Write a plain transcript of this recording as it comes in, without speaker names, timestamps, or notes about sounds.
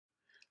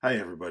Hi,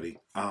 everybody.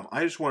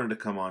 I just wanted to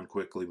come on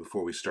quickly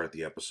before we start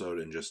the episode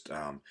and just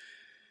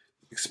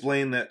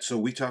explain that. So,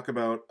 we talk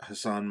about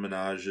Hassan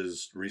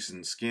Minaj's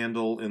recent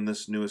scandal in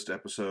this newest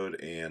episode,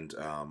 and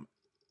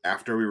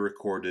after we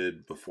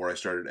recorded, before I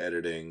started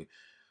editing,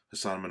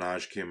 Hassan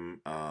Minaj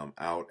came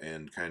out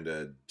and kind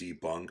of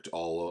debunked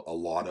a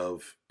lot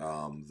of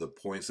the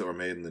points that were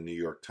made in the New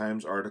York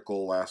Times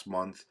article last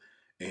month,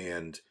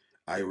 and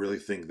I really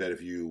think that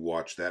if you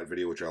watch that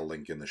video, which I'll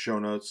link in the show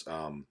notes,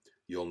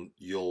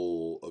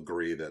 you'll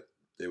agree that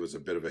it was a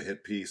bit of a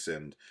hit piece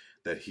and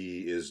that he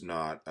is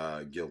not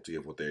guilty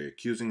of what they're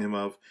accusing him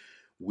of.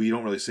 We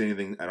don't really say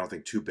anything, I don't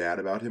think, too bad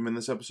about him in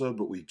this episode,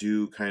 but we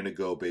do kind of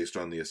go based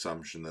on the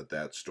assumption that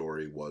that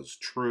story was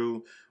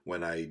true,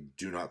 when I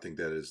do not think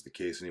that is the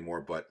case anymore.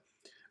 But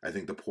I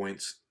think the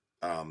points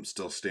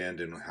still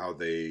stand in how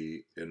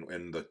they,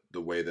 in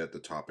the way that the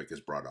topic is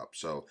brought up.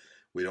 So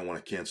we don't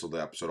want to cancel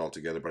the episode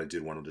altogether, but I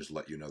did want to just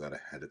let you know that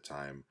ahead of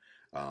time,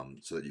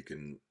 so that you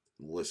can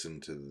listen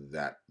to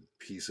that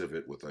piece of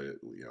it with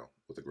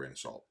a grain of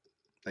salt.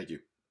 Thank you.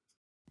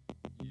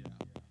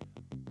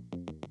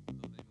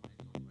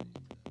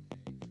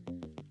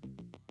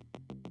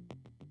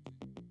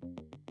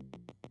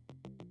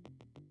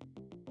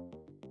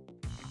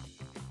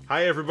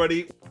 Hi,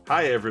 everybody.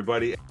 Hi,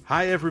 everybody.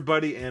 Hi,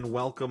 everybody, and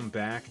welcome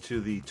back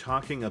to the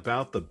Talking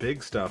About the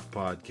Big Stuff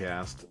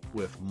podcast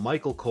with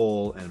Michael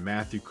Cole and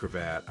Matthew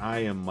Cravat. I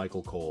am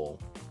Michael Cole.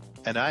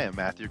 And I am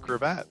Matthew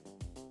Cravat.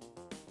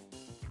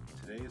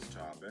 Today's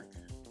topic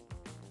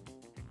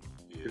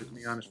Give it to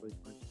me honestly.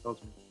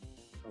 Tells me.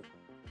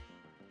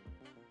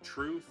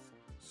 Truth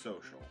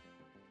Social.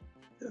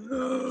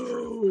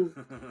 No.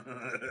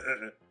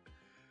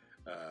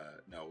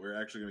 No,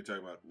 we're actually going to be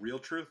talking about real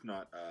truth,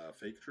 not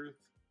fake truth.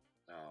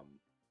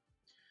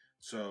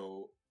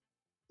 So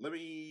let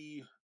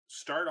me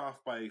start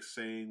off by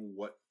saying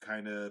what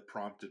kind of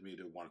prompted me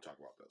to want to talk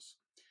about this.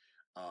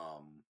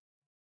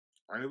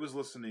 I was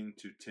listening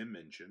to Tim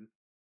Minchin,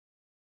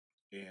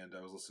 and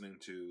I was listening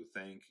to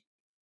Thank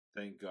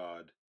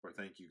God, or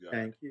Thank You God.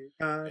 Thank you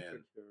God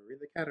for curing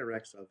the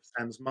cataracts of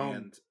Sam's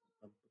mom.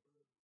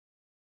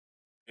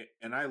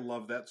 And I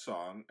love that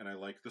song, and I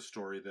like the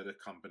story that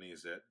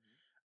accompanies it,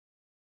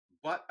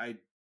 but I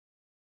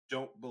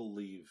don't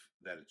believe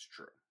that it's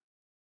true.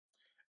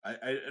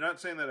 I'm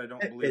not saying that I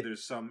don't believe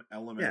there's some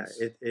elements.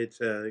 Yeah,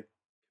 it's a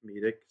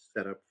comedic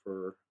setup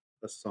for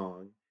a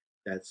song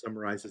that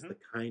summarizes the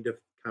kind of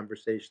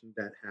conversation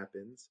that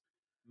happens.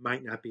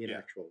 Might not be an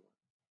actual one.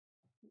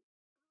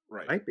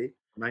 Right. Might be.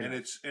 Might and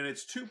not.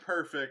 it's too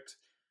perfect.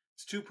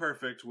 It's too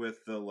perfect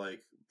with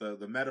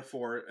the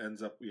metaphor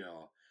ends up,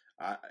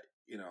 a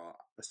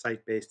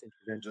site-based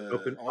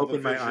intervention.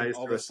 Open my eyes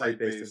to a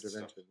site-based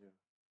intervention. Yeah.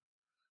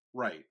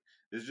 Right.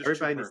 It's just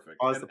everybody too needs perfect.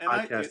 to pause the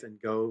podcast and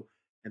go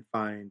and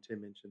find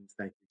Tim Minchin's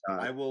Thank You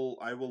God. I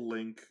will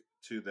link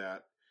to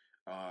that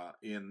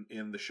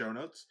in the show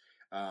notes.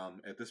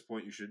 At this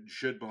point, you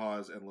should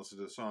pause and listen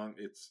to the song.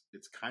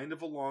 It's kind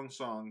of a long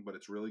song, but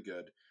it's really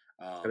good.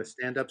 Got a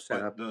stand-up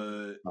setup.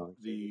 The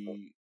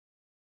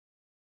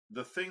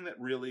thing that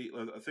really,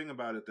 the thing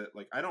about it that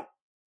I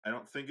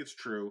don't think it's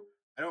true.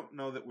 I don't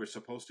know that we're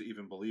supposed to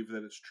even believe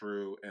that it's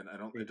true, and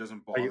it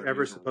doesn't bother me. Are you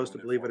ever supposed to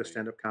believe what a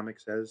stand-up comic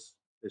says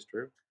is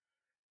true?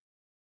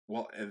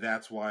 Well, and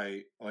that's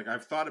why,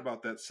 I've thought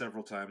about that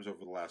several times over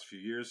the last few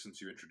years since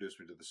you introduced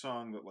me to the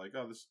song, that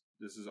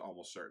this is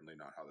almost certainly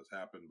not how this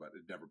happened, but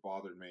it never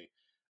bothered me.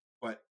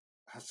 But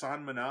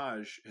Hassan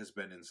Minaj has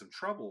been in some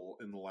trouble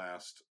in the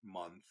last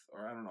month,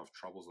 or I don't know if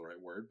trouble's the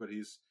right word, but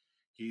he's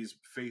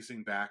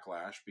facing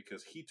backlash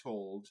because he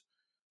told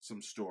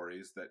some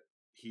stories that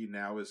he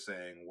now is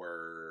saying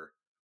were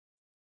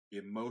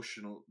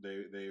emotional.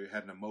 They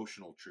had an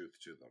emotional truth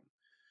to them,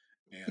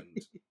 and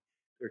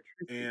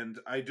and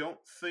I don't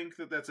think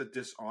that that's a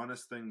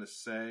dishonest thing to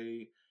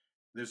say.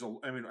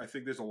 I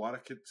think there's a lot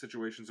of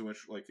situations in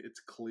which it's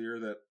clear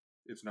that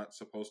it's not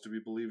supposed to be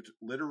believed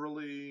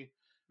literally.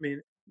 I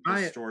mean,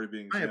 my story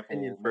being my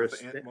opinion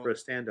for a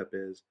stand-up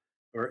is,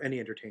 or any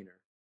entertainer,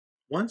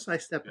 once I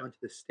step onto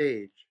the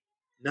stage,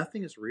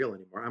 nothing is real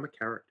anymore. I'm a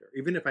character.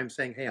 Even if I'm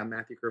saying, "Hey, I'm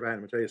Matthew Cravat, I'm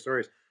going to tell you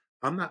stories,"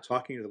 I'm not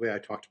talking the way I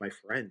talk to my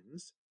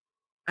friends.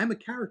 I'm a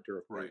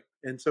character, right?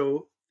 And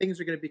so things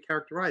are going to be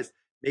characterized.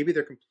 Maybe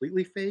they're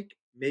completely fake.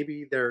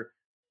 Maybe they're,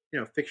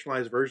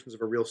 fictionalized versions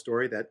of a real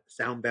story that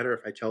sound better if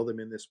I tell them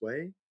in this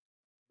way.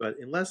 But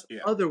unless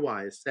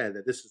otherwise said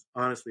that this is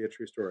honestly a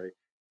true story,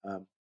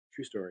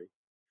 true story,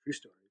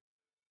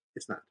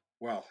 it's not.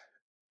 Well,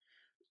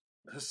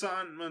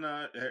 Hassan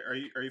Minaj,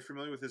 are you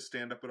familiar with his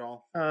stand-up at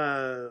all?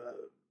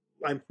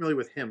 I'm familiar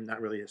with him,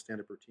 not really his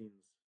stand-up routines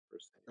per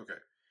se.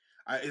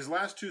 Okay, his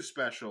last two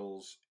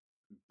specials,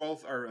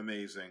 both are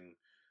amazing,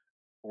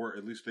 or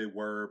at least they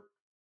were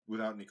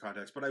without any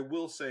context. But I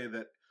will say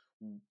that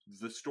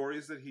the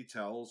stories that he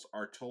tells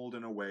are told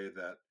in a way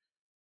that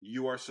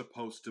you are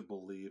supposed to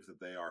believe that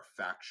they are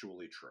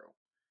factually true,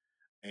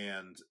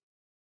 and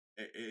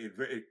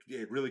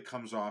it really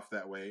comes off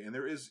that way. And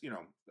there is,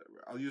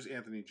 I'll use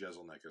Anthony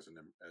Jeselnik as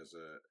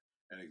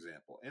an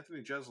example.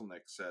 Anthony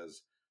Jeselnik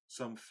says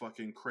some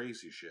fucking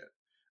crazy shit.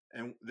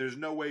 And there's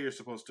no way you're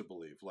supposed to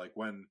believe. Like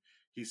when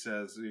he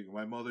says,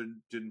 my mother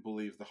didn't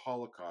believe the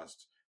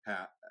Holocaust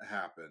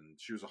happened.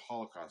 She was a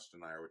Holocaust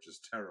denier, which is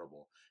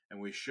terrible.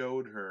 And we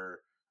showed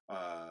her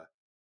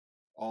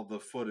all the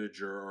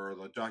footage or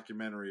the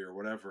documentary or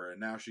whatever,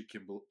 and now she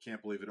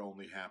can't believe it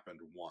only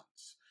happened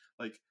once.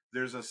 Like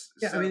there's a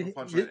set of a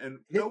punchline, and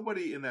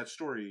nobody in that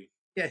story.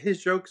 Yeah,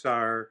 his jokes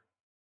are,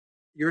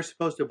 you're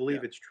supposed to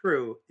believe it's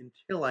true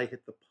until I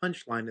hit the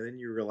punchline, and then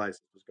you realize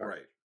it was garbage.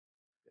 Right.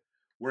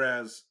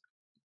 Whereas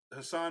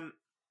Hasan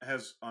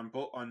has on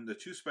the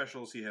two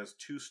specials, he has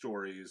two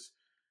stories,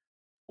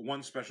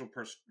 one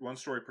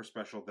story per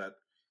special that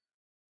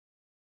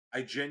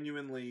I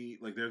genuinely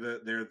like.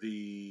 They're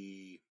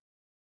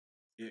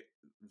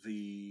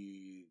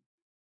the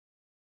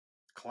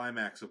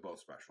climax of both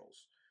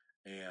specials,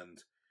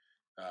 and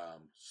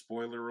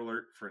spoiler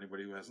alert for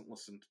anybody who hasn't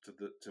listened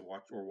to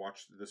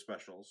watch the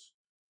specials.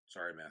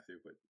 Sorry, Matthew,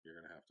 but you're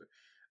gonna have to,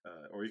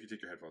 or you can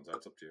take your headphones out.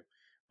 It's up to you.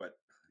 But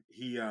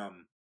he,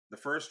 the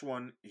first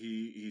one,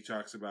 he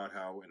talks about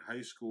how in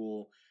high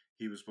school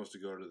he was supposed to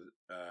go to,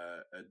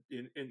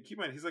 and keep in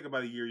mind he's like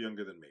about a year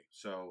younger than me.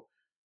 So,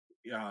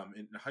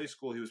 in high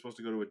school he was supposed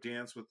to go to a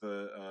dance with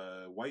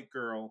a white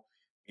girl,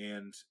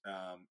 and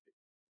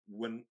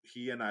when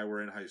he and I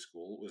were in high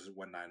school was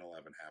when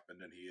 9/11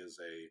 happened, and he is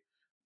a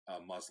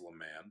Muslim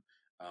man,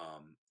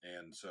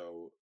 and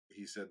so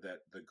he said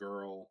that the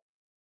girl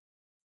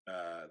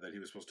that he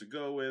was supposed to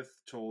go with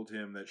told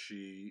him that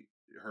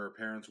her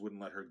parents wouldn't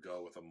let her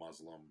go with a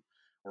Muslim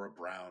or a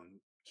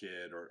brown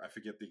kid, or I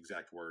forget the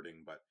exact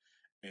wording,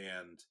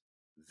 and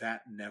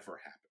that never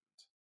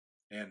happened.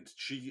 And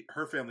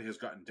her family has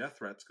gotten death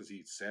threats because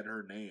he said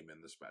her name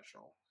in the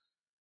special,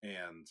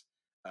 and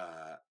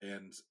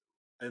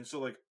so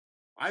like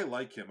I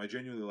like him, I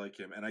genuinely like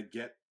him, and I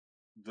get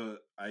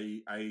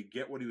I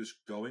get what he was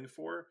going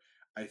for.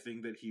 I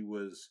think that he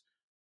was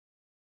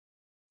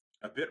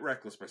a bit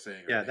reckless by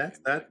saying her name.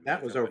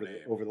 That was over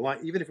the line.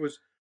 Even if it was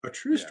a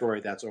true story,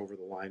 that's over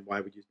the line.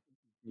 Why would you?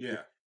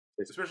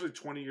 Especially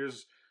 20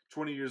 years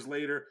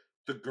later,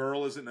 the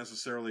girl isn't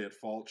necessarily at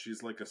fault.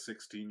 She's like a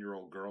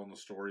 16-year-old girl in the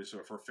story, so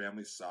if her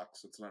family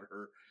sucks, it's not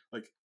her.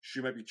 Like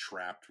she might be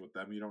trapped with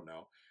them. You don't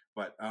know,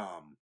 but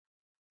so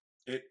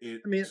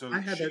I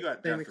had she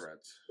got death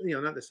threats.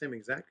 Not the same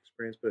exact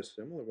experience, but a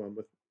similar one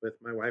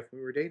with my wife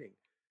when we were dating.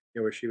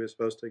 Where she was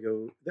supposed to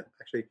go.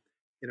 Actually,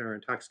 in our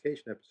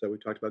intoxication episode, we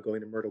talked about going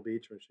to Myrtle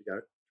Beach when she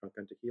got drunk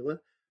on tequila.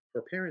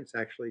 Her parents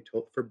actually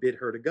forbid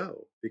her to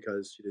go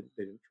because they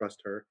didn't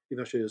trust her, even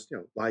though she just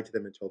lied to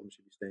them and told them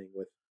she'd be staying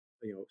with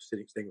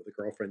staying with a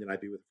girlfriend and I'd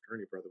be with a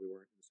fraternity brother. We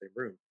weren't in the same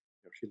room.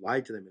 She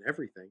lied to them and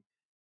everything,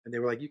 and they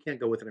were like, "You can't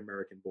go with an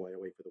American boy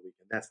away for the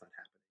weekend. That's not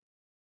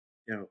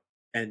happening."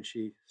 And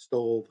she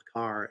stole the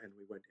car, and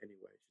we went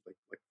anyway. She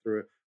like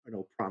threw an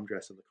old prom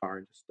dress in the car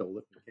and just stole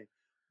it and came.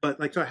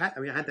 But so I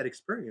had that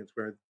experience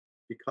where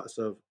because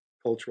of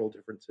cultural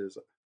differences,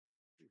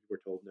 we're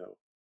told no.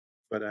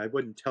 But I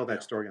wouldn't tell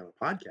that story on a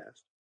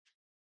podcast.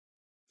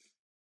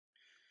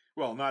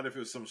 Well, not if it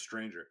was some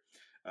stranger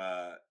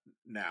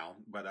now.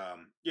 But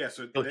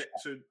so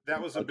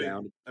that was a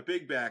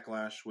big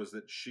backlash, was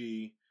that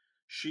she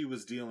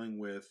was dealing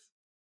with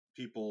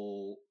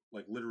people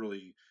like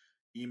literally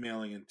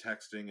emailing and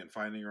texting and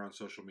finding her on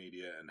social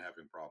media and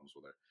having problems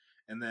with her.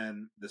 And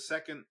then the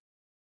second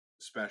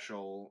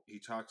special, he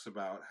talks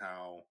about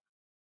how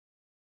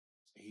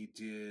he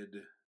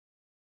did,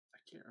 I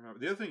can't remember.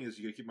 The other thing is,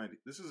 you gotta keep in mind,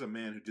 this is a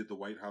man who did the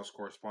White House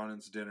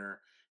Correspondents'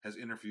 Dinner, has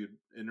interviewed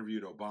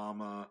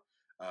Obama.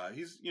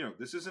 He's,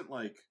 this isn't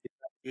like,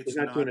 it's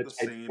not doing the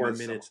same 4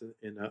 minutes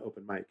in an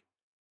open mic.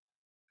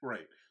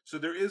 Right. So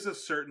there is a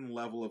certain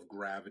level of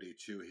gravity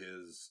to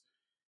his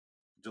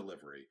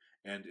delivery.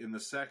 And in the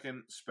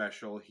second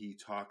special, he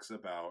talks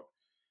about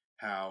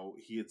how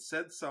he had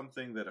said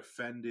something that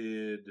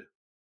offended,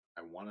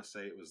 I want to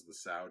say it was the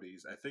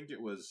Saudis. I think it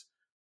was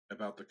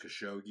about the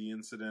Khashoggi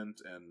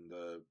incident and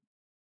the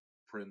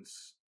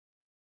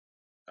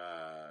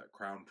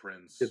Crown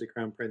Prince. Did the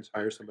Crown Prince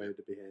hire somebody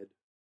to behead?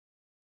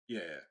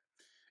 Yeah.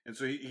 And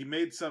so he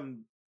made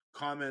some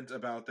comment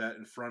about that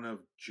in front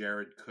of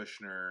Jared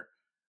Kushner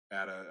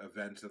at an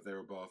event that they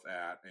were both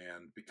at.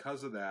 And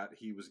because of that,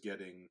 he was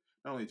getting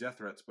not only death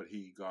threats, but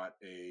he got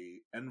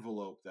a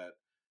envelope that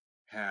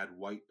had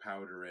white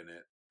powder in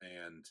it.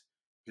 And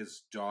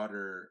his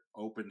daughter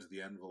opened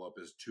the envelope.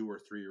 His 2 or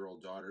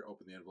 3-year-old daughter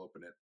opened the envelope,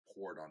 and it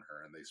poured on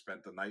her. And they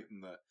spent the night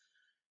in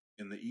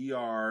the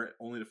ER,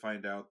 only to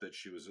find out that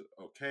she was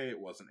okay. It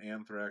wasn't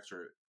anthrax,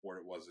 or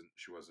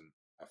she wasn't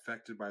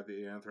affected by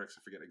the anthrax.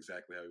 I forget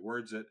exactly how he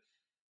words it.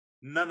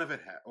 None of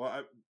it had.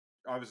 Well,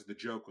 obviously the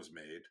joke was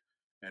made,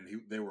 and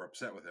they were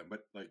upset with him.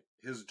 But like,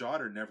 his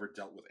daughter never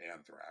dealt with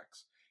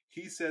anthrax.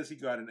 He says he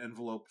got an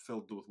envelope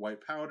filled with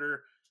white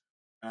powder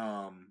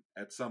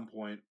at some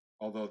point,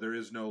 although there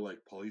is no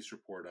like police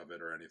report of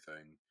it or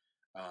anything.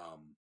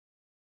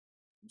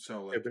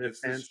 So like,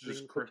 it's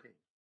just cocaine.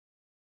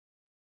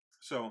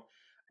 So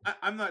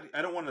I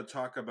don't want to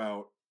talk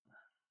about.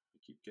 I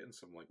keep getting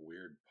some like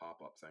weird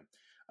pop-up thing.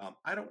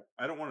 I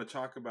don't want to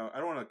talk about. I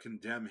don't want to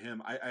condemn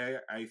him.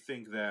 I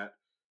think that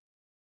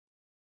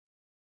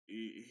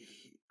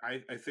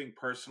I think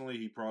personally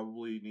he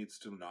probably needs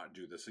to not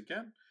do this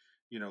again.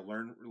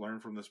 Learn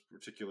from this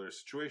particular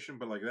situation.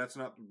 But like that's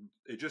not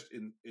it. Just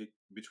in it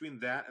between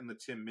that and the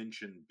Tim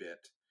Minchin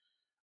bit,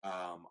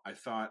 I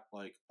thought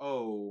like,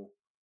 oh,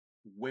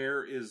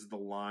 where is the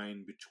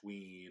line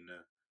between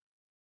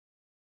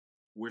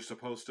we're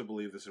supposed to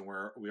believe this and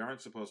where we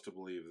aren't supposed to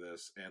believe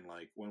this, and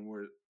like when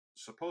we're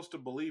supposed to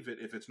believe it,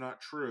 if it's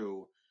not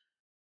true,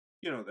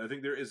 I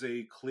think there is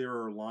a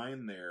clearer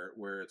line there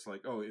where it's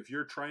like, oh, if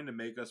you're trying to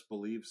make us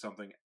believe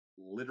something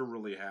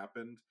literally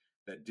happened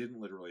that didn't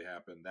literally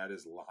happen, that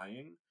is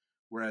lying.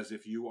 Whereas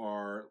if you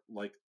are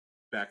like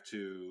back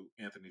to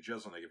Anthony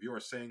Jeselnik, if you are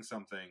saying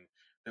something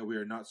that we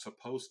are not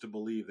supposed to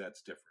believe,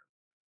 that's different.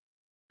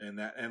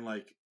 And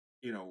like,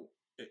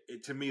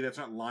 to me, that's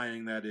not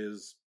lying. That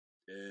is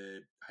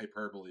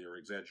hyperbole or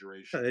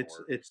exaggeration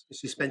it's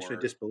suspension of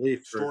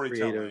disbelief for creative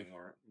storytelling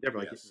or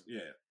endeavor. yes, yeah.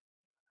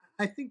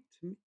 I think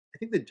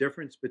the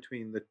difference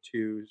between the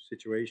two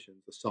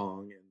situations, the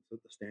song and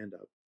the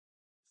stand-up,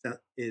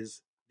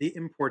 is the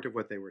import of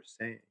what they were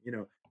saying.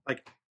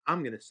 Like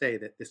I'm going to say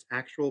that this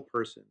actual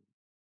person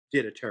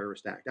did a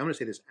terrorist act. I'm going to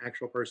say this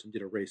actual person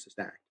did a racist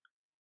act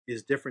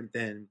is different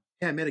than,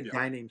 hey, I met a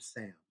guy named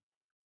Sam,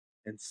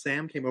 and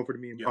Sam came over to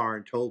me in bar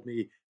and told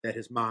me that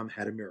his mom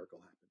had a miracle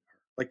happen to her.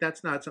 Like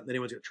that's not something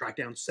anyone's going to track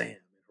down Sam and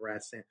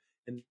harass Sam.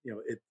 And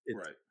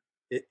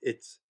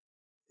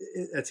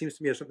that seems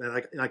to me as something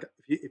like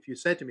if you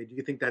said to me, do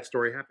you think that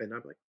story happened?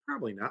 I'm like,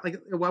 probably not.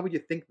 Like, why would you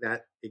think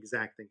that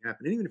exact thing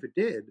happened? And even if it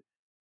did,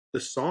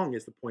 the song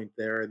is the point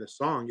there, and the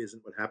song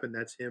isn't what happened.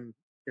 That's him,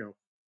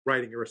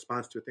 writing a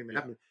response to a thing that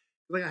happened.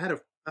 Like I had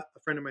a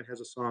friend of mine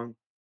has a song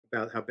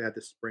about how bad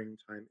the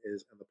springtime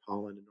is and the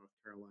pollen in North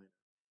Carolina,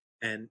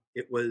 and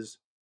it was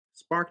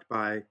sparked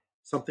by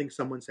something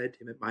someone said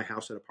to him at my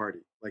house at a party.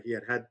 Like he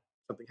had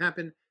something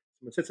happen,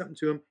 someone said something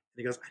to him, and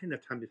he goes, "I didn't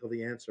have time to tell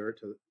the answer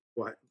to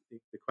what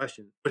the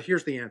question, but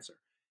here's the answer."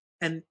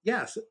 And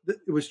yes,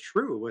 it was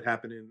true what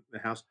happened in the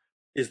house.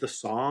 Is the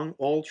song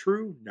all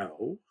true?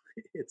 No,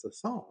 it's a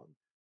song,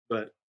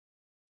 but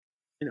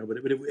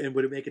would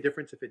it make a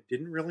difference if it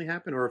didn't really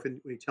happen, or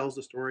when he tells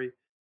the story?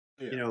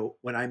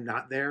 When I'm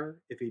not there,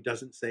 if he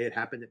doesn't say it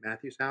happened at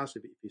Matthew's house,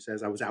 if he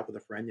says I was out with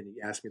a friend and he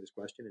asked me this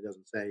question, it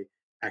doesn't say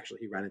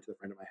actually he ran into the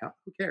friend at my house.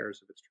 Who cares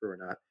if it's true or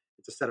not?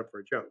 It's a setup for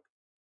a joke.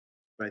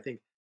 But I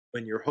think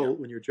when your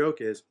joke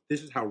is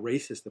this is how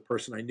racist the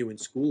person I knew in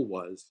school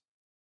was,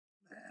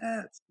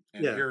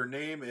 her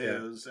name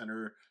is and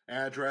her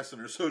address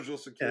and her social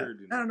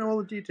security number. I don't know all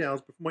the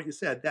details, but from what you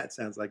said, that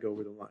sounds like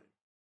over the line.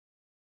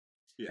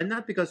 And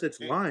not because it's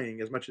lying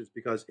as much as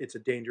because it's a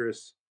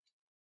dangerous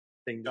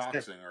thing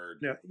to say.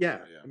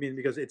 I mean,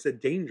 because it's a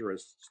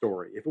dangerous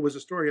story. If it was a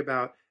story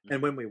about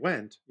and when we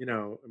went,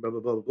 blah blah blah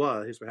blah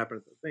blah, here's what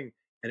happened at the thing,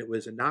 and it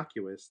was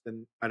innocuous,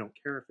 then I don't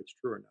care if it's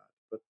true or not.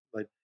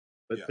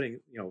 But putting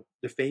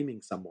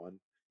defaming someone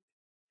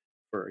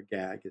for a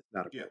gag is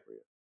not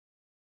appropriate.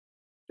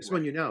 It's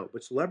when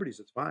but celebrities,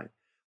 it's fine.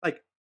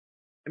 Like,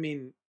 I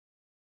mean,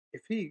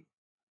 if he,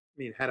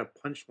 had a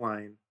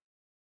punchline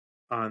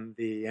on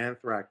the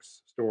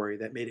Anthrax story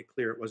that made it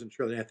clear it wasn't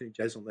true, an Anthony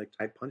Jeselnik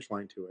type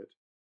punchline to it,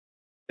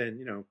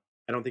 then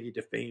I don't think he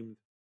defamed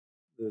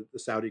the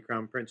Saudi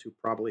crown prince who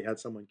probably had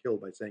someone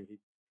killed by saying he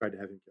tried to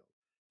have him killed.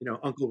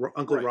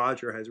 Uncle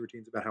Roger has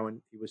routines about how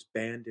he was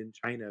banned in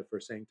China for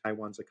saying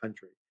Taiwan's a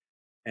country,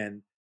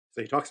 and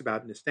so he talks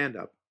about in his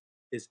stand-up.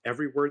 Is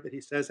every word that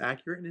he says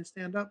accurate in his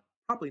stand-up?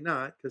 Probably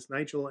not, because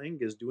Nigel Ng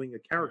is doing a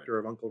character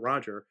of Uncle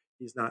Roger.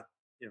 He's not,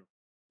 it's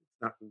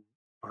not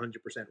 100%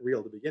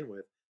 real to begin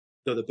with,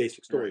 though the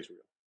basic story is real.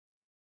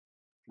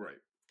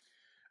 Right.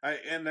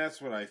 And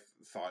that's what I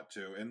thought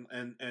too. And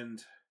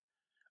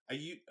I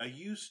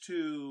used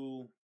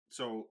to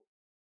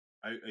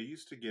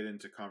get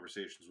into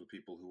conversations with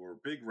people who were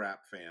big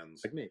rap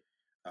fans, like me.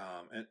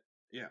 And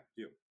you,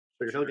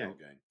 Sugar Hill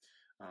Gang.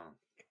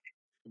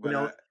 But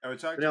I would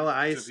talk Vanilla to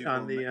Ice people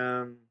on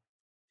the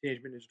Teenage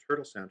Mutant Ninja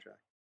Turtles soundtrack.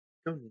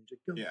 Go Ninja,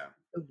 go! Yeah,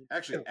 go, Ninja,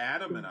 actually, go,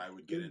 Adam go, and I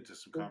would get into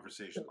some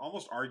conversation,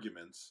 almost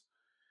arguments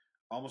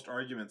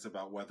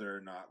about whether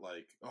or not,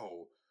 like,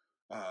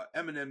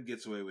 Eminem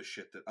gets away with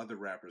shit that other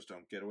rappers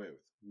don't get away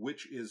with,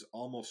 which is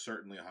almost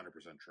certainly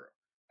 100% true.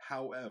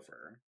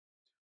 However,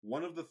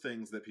 one of the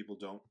things that people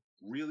don't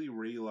really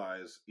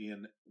realize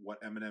in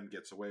what Eminem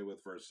gets away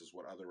with versus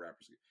what other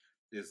rappers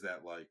get is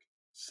that, like,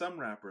 some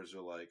rappers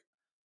are like,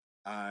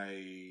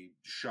 I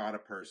shot a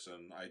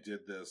person, I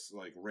did this,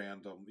 like,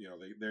 random,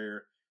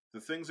 they're the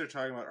things they're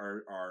talking about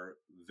are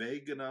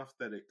vague enough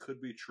that it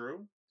could be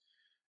true,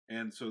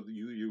 and so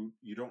you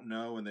don't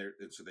know, and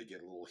so they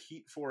get a little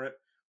heat for it.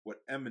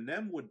 What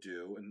Eminem would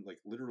do, and like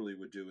literally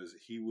would do, is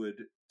he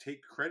would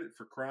take credit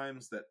for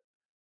crimes that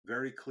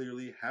very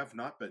clearly have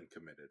not been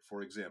committed.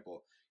 For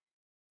example,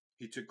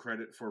 he took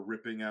credit for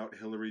ripping out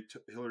Hillary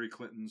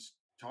Clinton's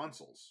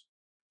tonsils.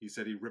 He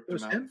said he ripped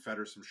them out and fed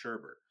her some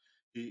sherbet.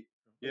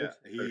 Yeah,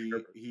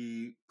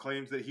 he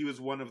claims that he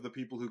was one of the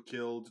people who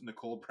killed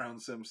Nicole Brown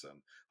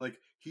Simpson. Like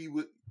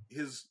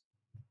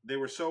they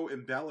were so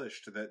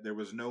embellished that there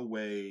was no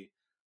way.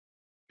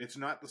 It's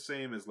not the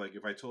same as like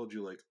if I told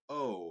you like,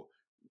 oh,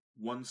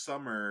 one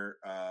summer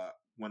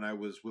when I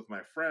was with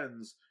my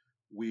friends,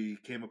 we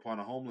came upon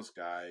a homeless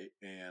guy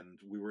and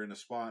we were in a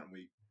spot and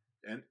we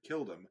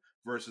killed him.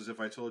 Versus if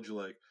I told you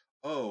like,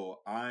 oh,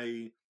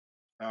 I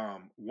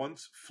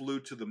once flew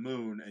to the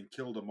moon and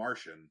killed a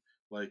Martian.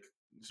 Like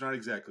it's not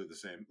exactly the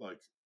same. Like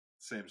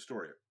same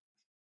story.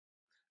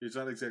 It's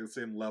not exactly the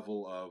same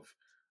level of,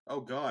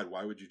 oh God,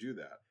 why would you do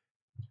that?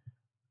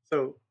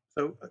 So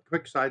a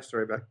quick side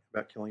story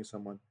about killing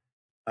someone.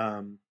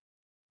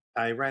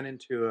 I ran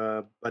into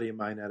a buddy of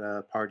mine at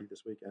a party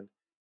this weekend,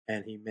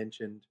 and he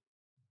mentioned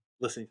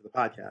listening to the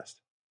podcast,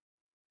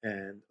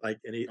 and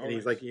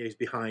he's like, he's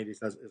behind, he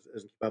doesn't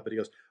keep up, but he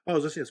goes, "Oh, I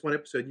was listening to this one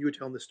episode, and you were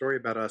telling this story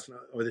about us,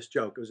 or this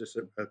joke. It was just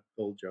a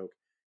old joke."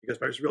 He goes,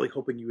 "But I was really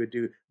hoping you would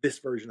do this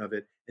version of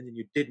it, and then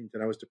you didn't,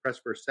 and I was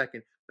depressed for a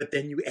second, but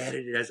then you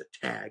added it as a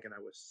tag, and I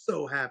was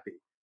so happy."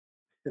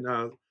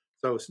 And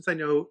so since I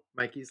know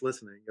Mikey's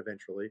listening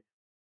eventually,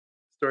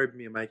 story of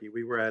me and Mikey,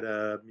 we were at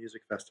a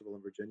music festival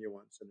in Virginia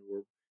once, and we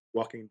were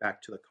walking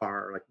back to the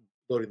car, like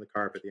loading the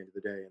car up at the end of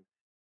the day, and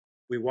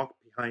we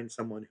walked behind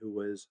someone who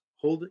was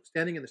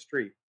standing in the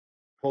street,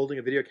 holding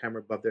a video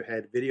camera above their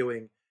head,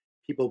 videoing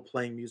people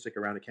playing music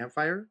around a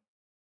campfire.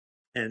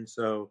 And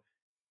so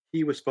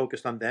he was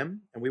focused on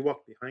them, and we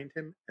walked behind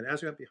him. And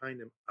as we went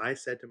behind him, I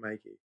said to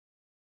Mikey,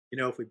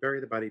 if we bury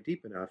the body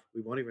deep enough,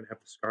 we won't even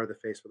have to scar the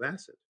face with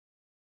acid.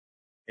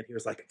 And he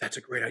was like, "That's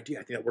a great idea.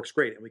 I think that works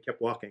great." And we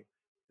kept walking.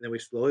 And then we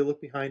slowly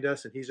looked behind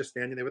us, and he's just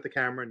standing there with the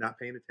camera, not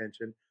paying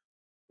attention. And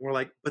we're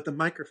like, but the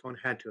microphone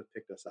had to have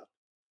picked us up.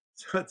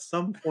 So at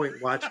some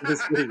point watching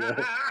this video,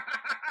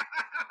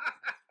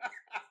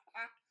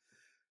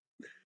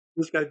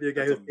 this got to be a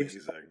guy who thinks,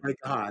 "Oh my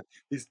God,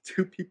 these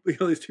two people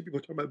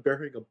talking about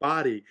burying a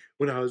body,"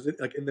 when I was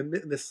in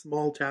this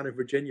small town in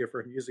Virginia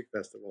for a music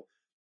festival.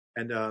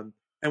 And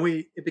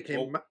it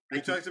became. Well,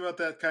 we talked about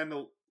that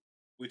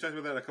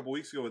a couple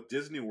weeks ago with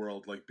Disney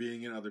World, like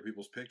being in other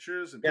people's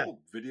pictures, and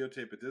people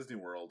videotape at Disney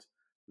World.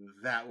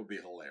 That would be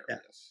hilarious. Yeah.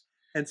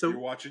 And so you're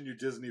watching your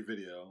Disney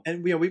video,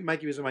 and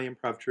Mikey was in my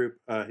improv troupe.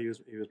 He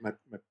was my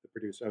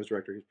producer. I was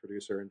director. He was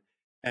producer,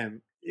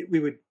 and we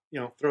would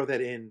throw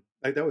that in,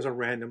 like that was a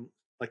random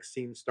like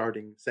scene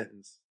starting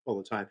sentence all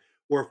the time.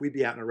 Or if we'd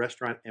be out in a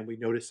restaurant and we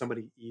noticed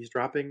somebody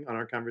eavesdropping on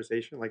our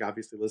conversation, like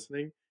obviously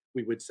listening,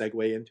 we would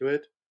segue into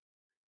it.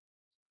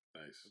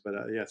 Nice. But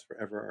it's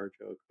forever our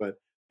joke. But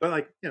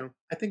like,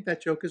 I think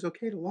that joke is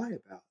okay to lie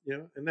about,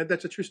 and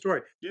that's a true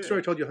story. Yeah. The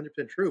story I told you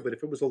 100% true, but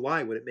if it was a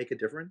lie, would it make a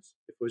difference?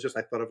 If it was just,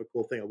 I thought of a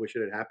cool thing, I wish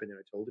it had happened, and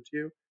I told it to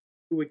you,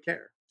 who would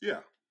care? Yeah.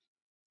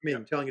 I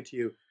mean, telling it to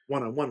you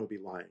one-on-one would be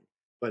lying,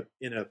 but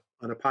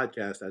on a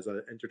podcast as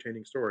an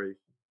entertaining story,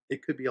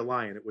 it could be a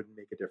lie and it wouldn't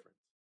make a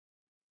difference.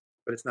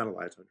 But it's not a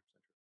lie, it's 100%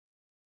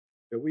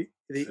 true.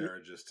 But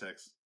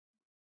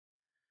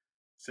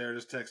Sarah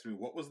just texted me,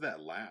 what was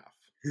that laugh?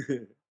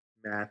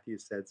 Matthew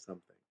said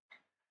something.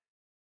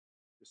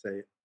 To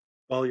say,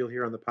 all you'll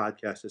hear on the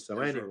podcast is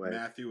anyway.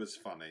 Matthew is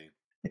funny.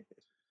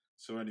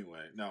 So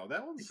anyway, no,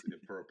 that one's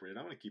appropriate.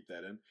 I'm going to keep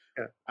that in.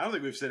 Yeah. I don't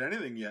think we've said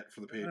anything yet for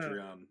the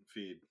Patreon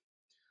feed.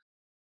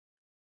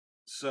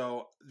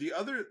 So the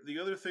other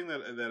thing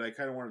that I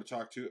kind of wanted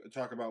to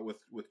talk about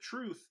with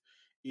truth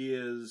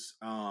is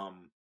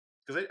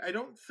because I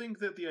don't think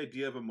that the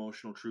idea of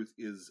emotional truth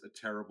is a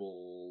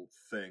terrible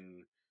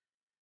thing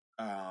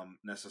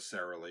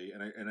necessarily,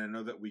 and I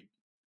know that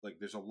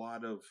there's a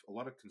lot of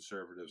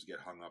conservatives get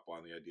hung up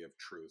on the idea of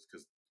truth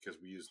because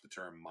we use the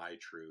term "my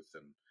truth"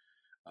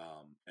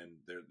 and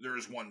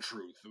there's one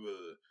truth.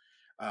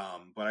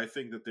 But I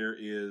think that there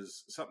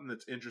is something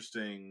that's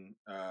interesting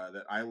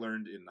that I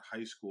learned in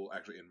high school,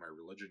 actually in my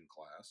religion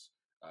class.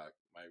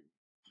 My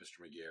Mr.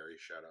 McGarry,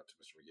 shout out to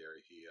Mr.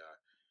 McGarry.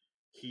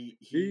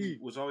 He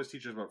was always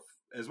teaching about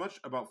as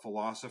much about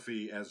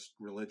philosophy as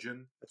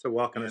religion. That's a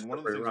walk on a slippery rock. And one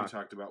of the things we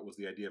talked about was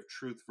the idea of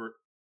truth for.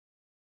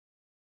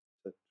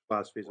 The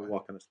philosophy is a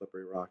walk on a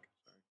slippery rock.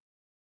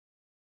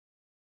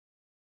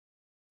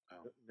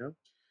 Sorry. No.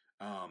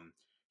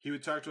 He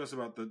would talk to us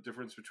about the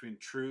difference between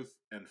truth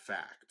and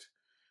fact.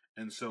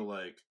 And so,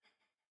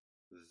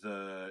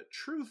 the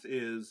truth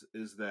is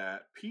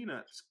that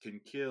peanuts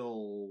can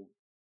kill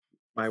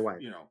my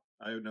wife.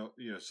 I know.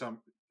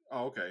 Some.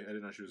 Oh, okay. I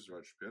didn't know she was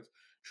allergic to peanuts.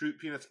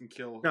 Peanuts can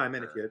kill. No, I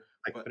meant if you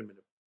put them in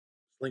a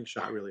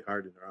slingshot really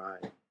hard in her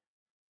eye.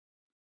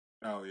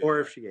 Oh yeah. Or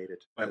if she ate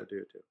it, that would do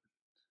it too.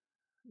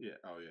 Yeah.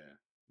 Oh yeah.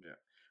 Yeah.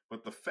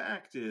 But the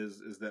fact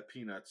is that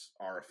peanuts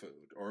are a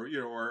food, or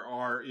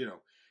are.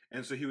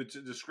 And so he would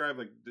describe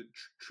the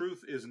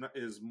truth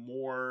is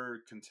more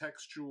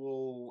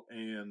contextual,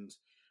 and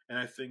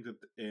I think that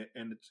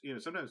and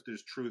it's, sometimes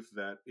there's truth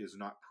that is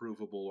not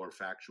provable or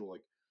factual.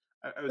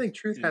 I think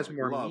truth has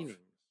more meanings.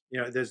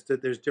 There's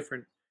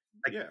different.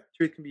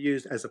 Truth can be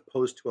used as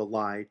opposed to a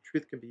lie.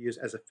 Truth can be used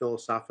as a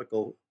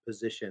philosophical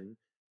position.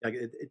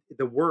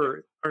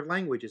 Our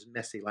language is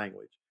messy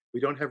language. We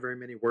don't have very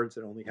many words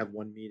that only have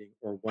one meaning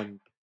or one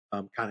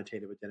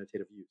connotative,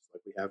 identitative use.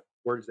 Like we have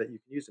words that you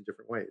can use in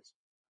different ways.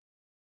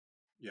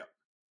 Yeah,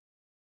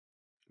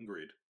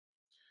 agreed.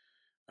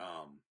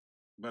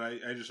 But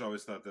I just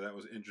always thought that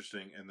was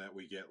interesting, and that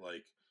we get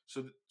like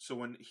so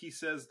when he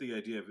says the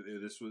idea of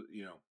this was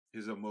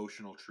his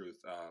emotional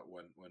truth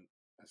when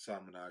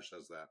Hasan Minhaj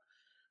does that,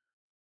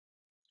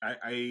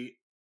 I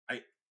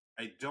I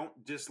I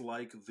don't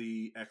dislike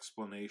the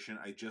explanation.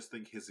 I just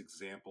think his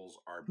examples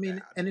are I mean,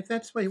 bad and if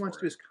that's what he wants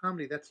for to do it. is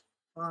comedy, that's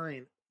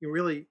fine.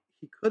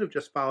 He could have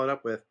just followed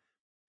up with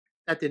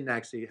that didn't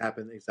actually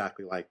happen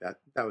exactly like that.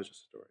 That was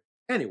just a story.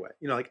 Anyway,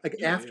 like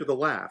Yeah, after yeah, the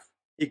laugh,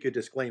 he could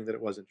disclaim that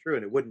it wasn't true,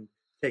 and it wouldn't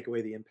take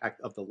away the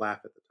impact of the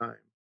laugh at the time.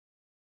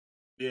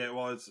 yeah.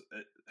 Well, it's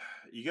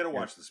you got to Yeah.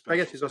 watch the I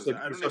guess specials because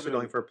I he's don't also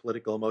going even. for a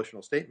political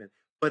emotional statement,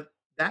 but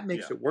that Yeah,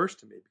 makes it worse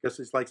to me because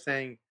it's like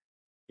saying,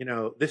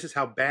 this is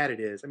how bad it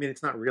is. I mean,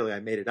 it's not really. I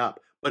made it up,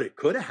 but it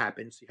could have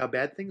happened. See how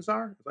bad things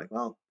are. It's like,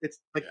 well, it's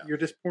like yeah, you're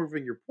just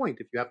proving your point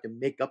if you have to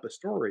make up a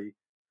story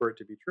for it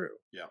to be true.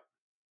 yeah,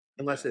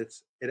 Unless yeah,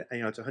 it's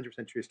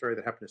 100% true story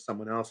that happened to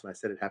someone else, and I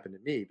said it happened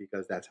to me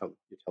because that's how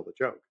you tell the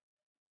joke.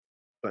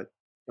 But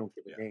don't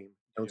give yeah, a name.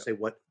 Don't yeah. say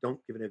what. Don't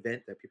give an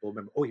event that people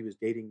remember. Oh, he was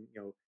dating,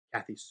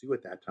 Kathy Sue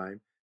at that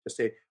time. Just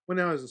say when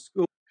I was in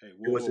school, Hey, it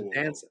whoa, was whoa, a whoa,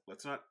 whoa! dance.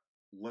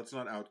 Let's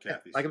not out Yeah,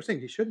 Kathy like I'm Sue.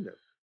 saying, he shouldn't have.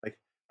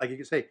 Like you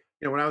could say,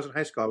 when I was in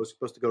high school, I was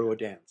supposed to go to Yeah, a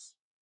dance,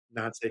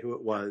 not say who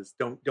it yeah, was.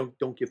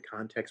 Don't give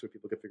context where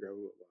people could figure out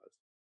who it was.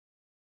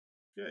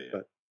 yeah, yeah.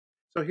 But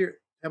so here,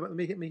 how about,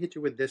 let me hit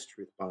you with this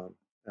truth bomb,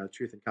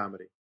 truth and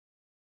comedy.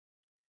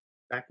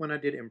 Back when I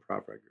did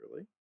improv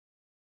regularly,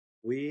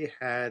 we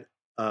had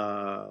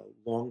a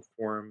long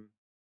form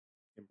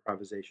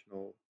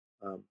improvisational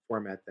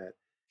format that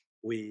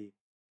we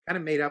kind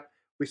of made up.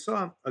 We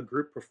saw a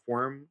group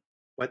perform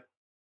what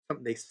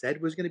something they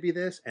said was going to be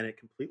this, and it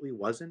completely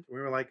wasn't. We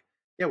were like,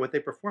 yeah, what they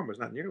performed was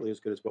not nearly as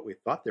good as what we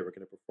thought they were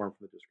going to perform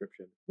from the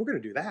description. We're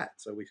going to do that.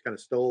 So we kind of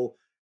stole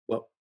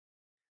well,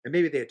 and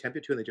maybe they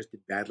attempted to, and they just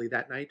did badly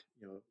that night.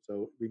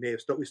 So we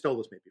stole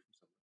this maybe from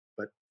someone.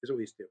 But here's what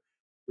we used to do: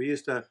 we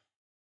used to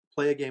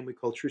play a game we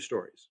called True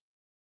Stories,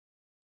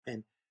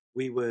 and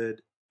we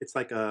would. It's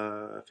like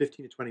a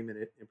 15 to 20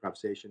 minute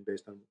improvisation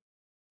based on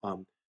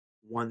um,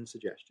 one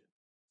suggestion.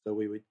 So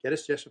we would get a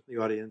suggestion from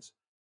the audience.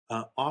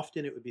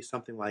 Often it would be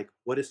something like,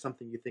 "What is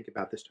something you think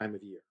about this time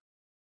of year?"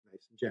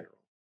 Nice and general.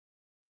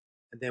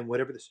 And then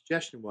whatever the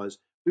suggestion was,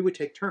 we would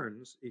take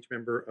turns, each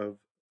member of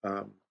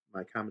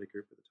my comedy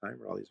group at the time,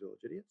 were all these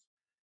village idiots,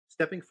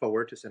 stepping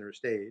forward to center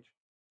stage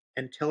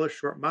and tell a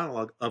short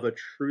monologue of a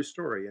true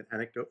story, an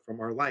anecdote from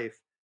our life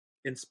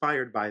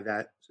inspired by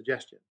that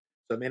suggestion.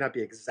 So it may not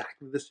be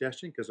exactly the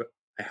suggestion because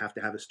I have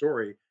to have a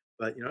story,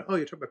 but oh,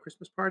 you're talking about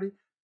Christmas party?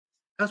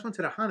 I was once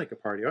at a Hanukkah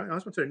party. I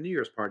was once at a New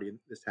Year's party, and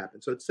this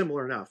happened. So it's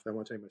similar enough that I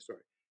want to tell you my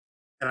story.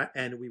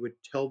 And we would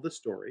tell the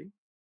story,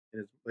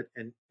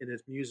 and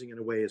as musing in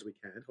a way as we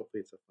can.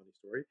 Hopefully, it's a funny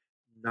story.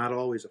 Not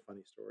always a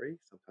funny story.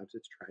 Sometimes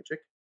it's tragic.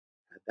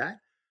 Had that,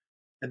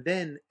 and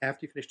then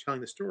after you finish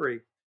telling the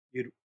story,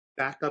 you'd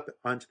back up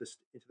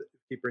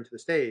deeper into the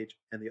stage,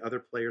 and the other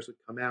players would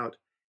come out,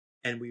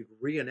 and we'd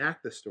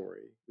reenact the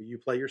story. Where you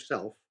play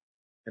yourself,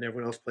 and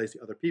everyone else plays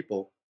the other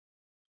people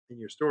in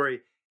your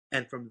story,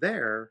 and from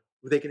there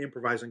they can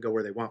improvise and go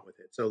where they want with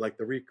it. So like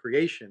the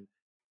recreation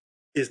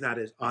is not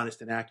as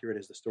honest and accurate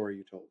as the story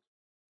you told.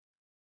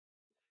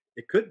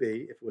 It could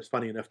be if it was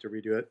funny enough to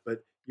redo it,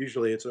 but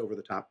usually it's over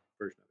the top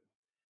version of it.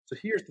 So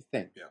here's the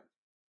thing. Yeah.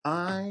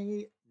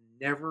 I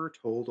never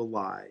told a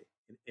lie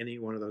in any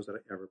one of those that I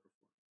ever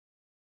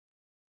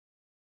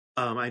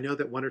performed. I know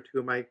that one or two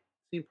of my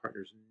scene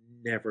partners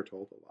never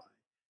told a lie.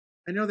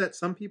 I know that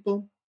some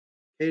people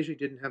occasionally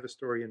didn't have a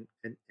story and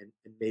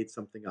made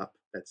something up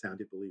that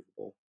sounded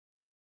believable.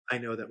 I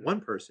know that Mm-hmm.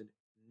 one person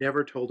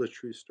never told a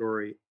true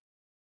story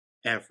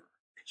ever.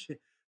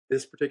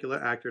 This particular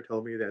actor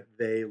told me that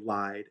they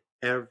lied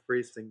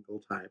every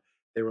single time.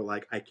 They were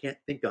like, I can't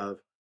think of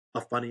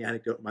a funny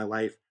anecdote in my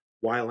life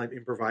while I'm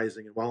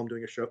improvising and while I'm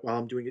doing a show, while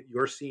I'm doing it,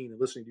 your scene and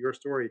listening to your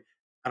story.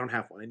 I don't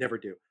have one. I never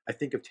do. I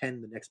think of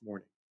 10 the next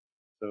morning.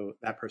 So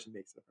that person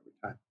makes it up every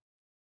time.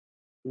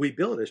 We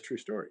bill it as true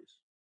stories.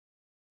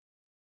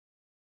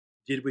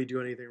 Did we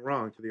do anything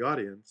wrong to the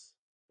audience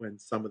when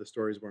some of the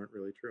stories weren't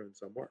really true and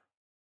some were?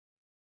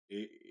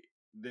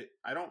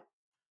 I don't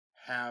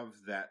have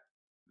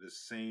the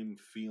same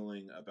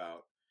feeling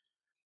about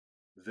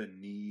the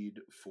need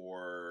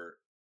for.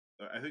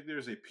 I think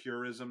there's a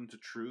purism to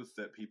truth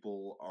that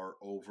people are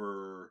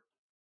over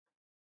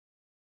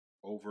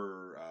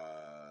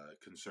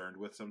concerned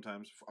with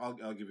sometimes. I'll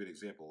give you an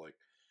example. Like,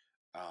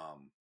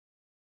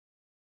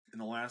 in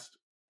the last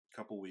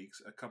couple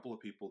weeks, a couple of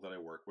people that I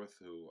work with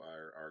who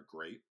are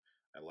great.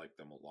 I like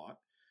them a lot,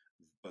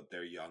 but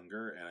they're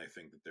younger, and I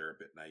think that they're a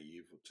bit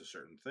naive to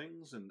certain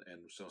things. And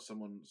so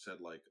someone said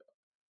like,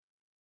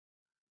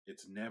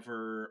 it's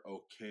never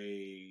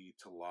okay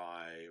to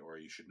lie, or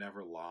you should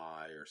never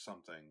lie, or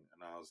something.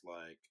 And I was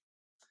like,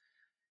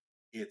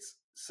 it's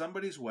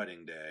somebody's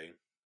wedding day.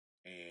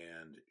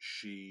 and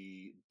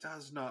she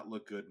does not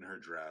look good in her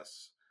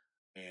dress,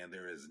 and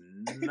there is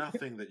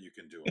nothing that you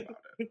can do about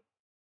it.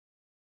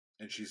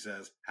 And she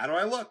says, "How do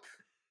I look?"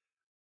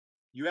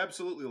 You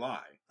absolutely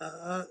lie.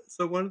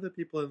 So one of the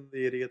people in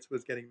the idiots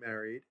was getting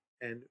married,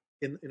 and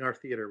in our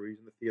theater, we're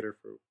using the theater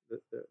for the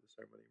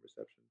ceremony and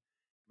reception.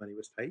 Money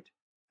was tight,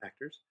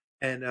 actors,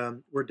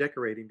 and we're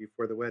decorating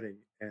before the wedding.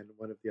 And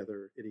one of the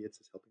other idiots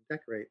is helping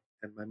decorate.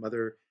 And my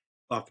mother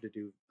offered to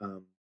do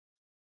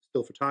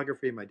still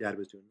photography. My dad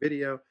was doing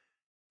video,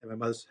 and my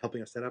mother's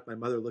helping us set up. My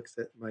mother looks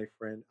at my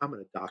friend. I'm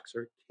going to dox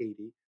her,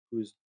 Katie,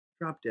 who's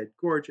drop dead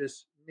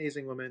gorgeous,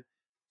 amazing woman,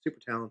 super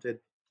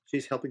talented.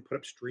 She's helping put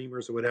up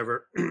streamers or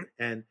whatever,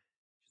 and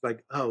she's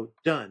like, "Oh,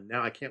 done.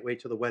 Now I can't wait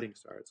till the wedding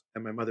starts."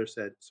 And my mother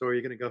said, "So are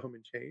you going to go home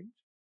and change?"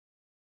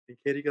 And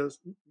Katie goes,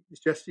 he's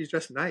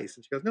dressed nice."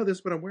 And she goes, "No, this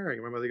is what I'm wearing."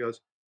 And my mother goes,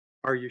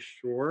 "Are you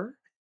sure?"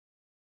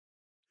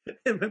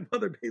 And my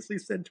mother basically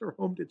sent her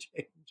home to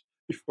change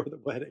before the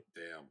wedding.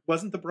 Damn.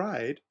 Wasn't the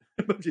bride,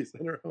 but she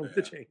sent her home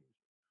to change.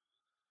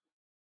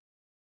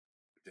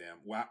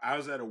 Damn. Wow. I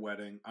was at a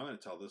wedding. I'm going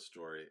to tell this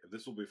story.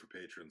 This will be for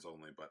patrons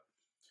only, but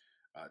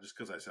just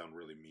because I sound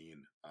really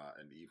mean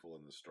and evil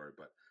in this story.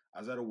 But I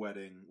was at a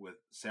wedding with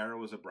Sarah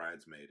was a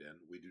bridesmaid in.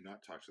 We do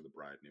not talk to the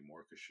bride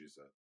anymore because she's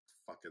a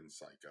fucking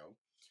psycho.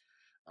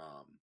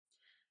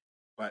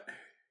 But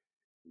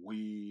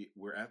we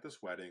were at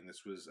this wedding.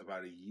 This was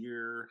about a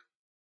year.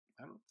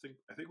 I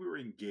think we were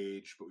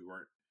engaged, but we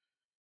weren't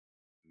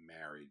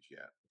married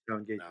yet. No,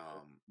 engaged.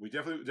 We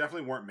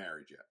definitely weren't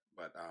married yet,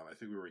 but I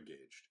think we were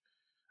engaged.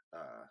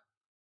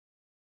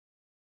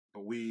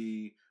 But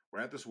we were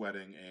at this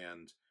wedding,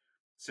 and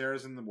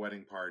Sarah's in the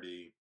wedding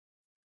party.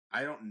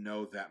 I don't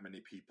know that many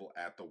people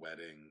at the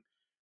wedding.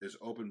 There's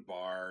open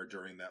bar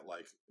during that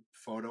like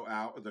photo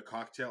hour, the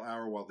cocktail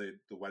hour, while the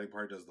wedding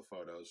party does the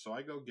photos. So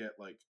I go get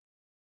like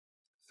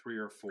 3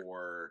 or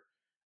 4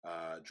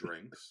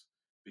 drinks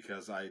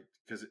because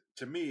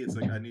to me it's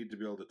like I need to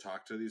be able to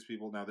talk to these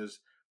people. Now there's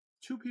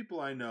 2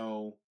 people I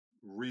know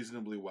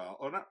reasonably well,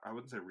 or not. I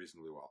wouldn't say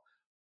reasonably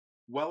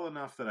well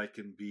enough that I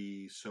can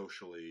be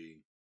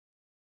socially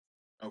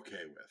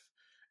okay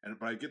with.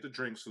 But I get the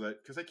drinks so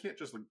that because I can't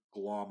just like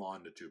glom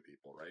on to 2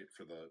 people, right?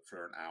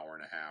 For an hour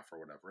and a half or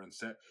whatever. And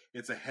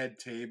it's a head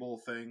table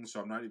thing, so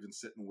I'm not even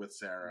sitting with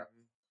Sarah.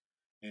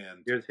 Mm-hmm.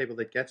 And you're the table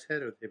that gets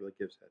head or the table that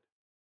gives head?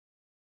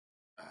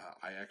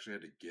 I actually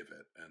had to give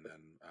it, and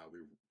then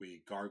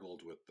we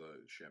gargled with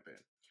the champagne.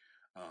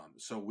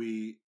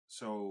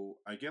 So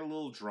I get a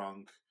little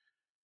drunk.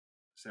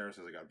 Sarah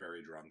says I got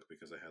very drunk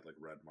because I had like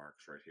red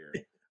marks right here.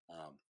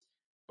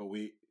 But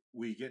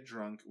we get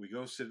drunk. We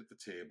go sit at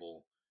the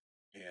table,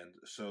 and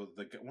so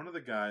one of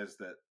the guys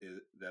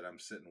that I'm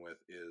sitting with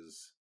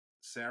is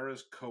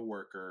Sarah's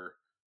coworker,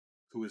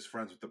 who is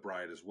friends with the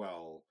bride as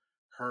well.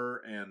 Her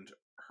and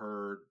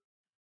her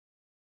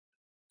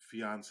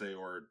fiance,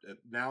 or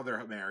now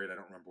they're married. I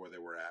don't remember where they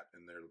were at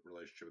in their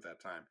relationship at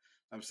that time.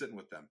 I'm sitting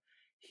with them.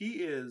 He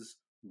is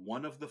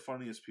one of the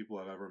funniest people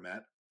I've ever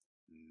met.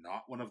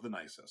 Not one of the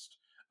nicest.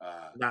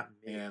 Not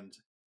me. And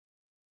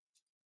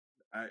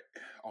I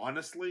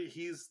honestly,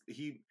 he's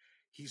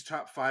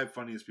top 5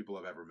 funniest people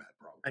I've ever met.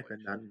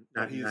 Probably.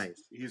 Not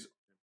nice. He's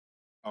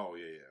oh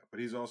yeah. But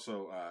he's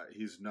also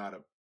he's not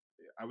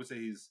I would say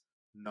he's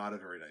not a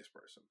very nice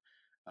person.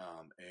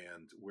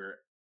 And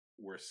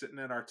we're sitting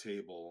at our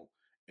table.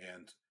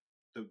 And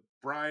the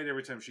bride,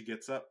 every time she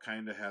gets up,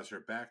 kind of has her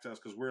back to us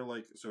because we're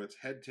like, so it's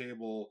head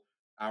table,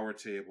 our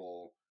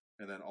table,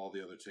 and then all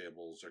the other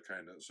tables are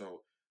kind of,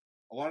 so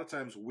a lot of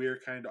times we're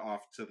kind of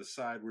off to the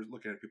side. We're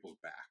looking at people's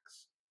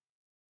backs.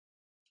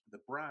 The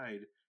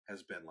bride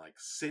has been like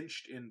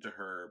cinched into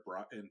her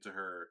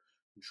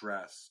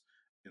dress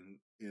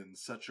in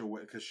such a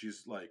way because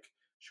she's like,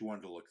 she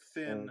wanted to look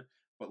thin,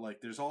 but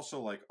like there's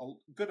also like a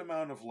good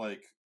amount of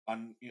like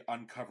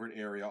uncovered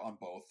area on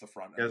both the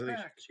front and the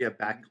back. She had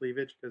back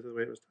cleavage because of the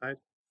way it was tied.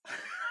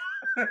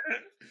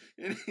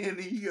 and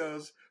he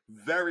goes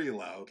very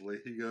loudly.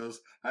 He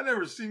goes, "I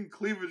never seen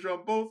cleavage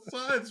on both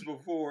sides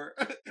before."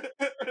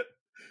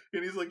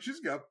 And he's like,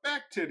 "She's got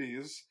back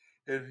titties,"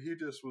 and he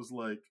just was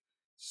like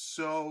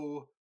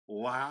so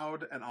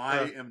loud. And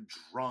I am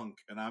drunk,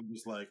 and I'm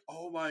just like,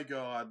 "Oh my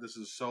god, this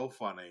is so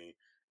funny."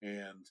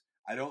 And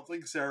I don't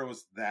think Sarah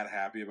was that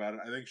happy about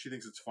it. I think she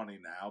thinks it's funny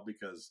now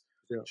because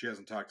she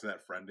hasn't talked to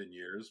that friend in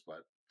years,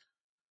 but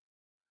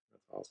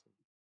that's awesome.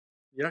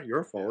 Not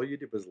your fault. All you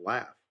did was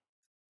laugh.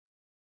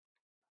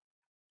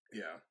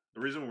 Yeah. The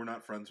reason we're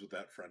not friends with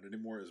that friend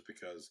anymore is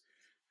because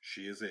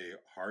she is a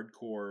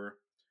hardcore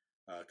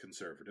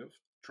conservative,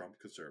 Trump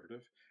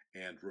conservative,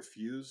 and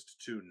refused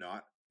to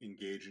not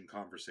engage in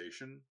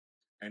conversation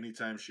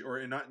anytime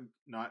or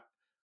not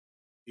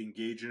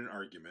engage in an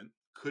argument,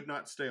 could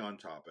not stay on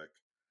topic.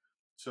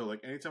 So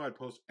like anytime I'd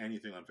post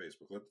anything on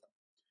Facebook,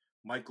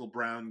 Michael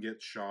Brown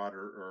gets shot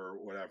or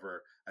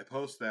whatever, I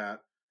post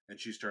that and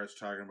she starts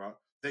talking about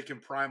they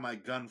can pry my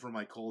gun from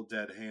my cold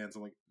dead hands.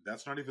 I'm like,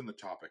 that's not even the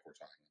topic we're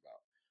talking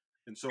about.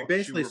 And so you're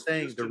basically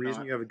saying the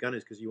reason you have a gun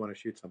is because you want to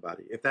shoot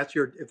somebody. If that's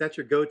your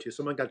go-to,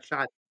 someone got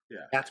shot,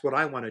 Yeah. That's what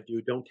I want to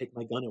do. Don't take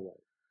my gun away.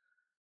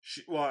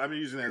 Well, I'm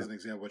using that as an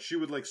example, but she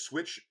would like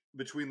switch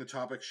between the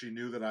topics. She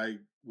knew that I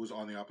was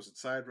on the opposite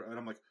side, and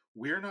I'm like,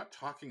 we're not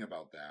talking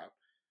about that.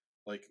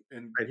 Like,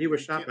 and Right? He if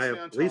was you shot can't by stay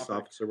a on police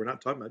topic, officer. We're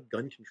not talking about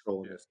gun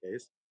control in yeah, this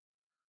case.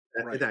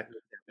 right. That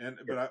And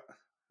yeah.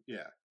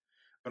 yeah,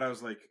 but I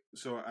was like,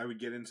 so I would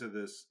get into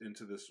this,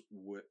 into these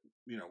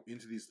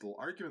little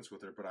arguments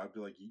with her. But I'd be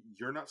like,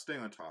 you're not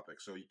staying on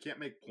topic, so you can't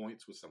make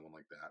points with someone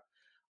like that.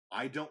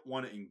 I don't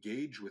want to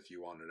engage with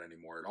you on it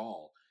anymore at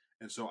all.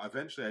 And so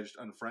eventually, I just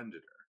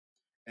unfriended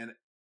her, and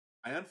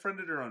I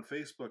unfriended her on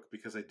Facebook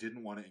because I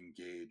didn't want to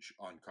engage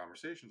on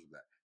conversations with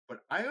that. But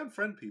I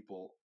unfriend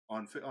people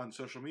on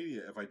social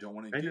media if I don't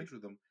want to I know. engage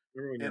with them,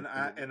 Remember when you and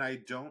unfriended me? I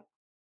don't.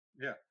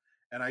 Yeah,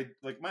 and I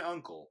like my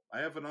uncle. I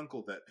have an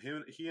uncle that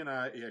he and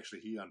I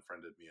actually he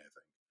unfriended me. I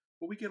think,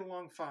 but we get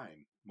along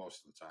fine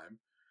most of the time.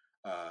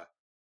 Uh,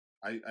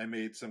 I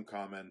made some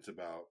comment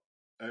about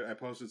I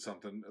posted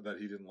something that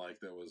he didn't like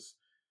that was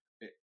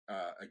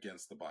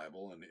against the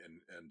Bible,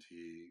 and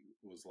he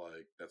was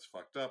like, "That's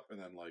fucked up," and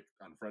then like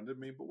unfriended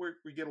me. But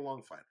we get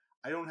along fine.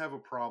 I don't have a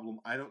problem.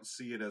 I don't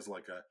see it as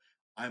like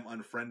I'm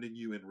unfriending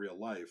you in real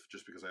life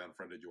just because I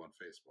unfriended you on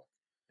Facebook.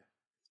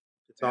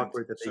 It's And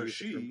awkward that they so use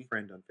the term she,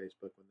 friend on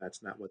Facebook when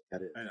that's not what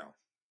that is. I know,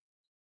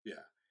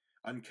 yeah,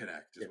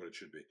 unconnect is Yeah. what it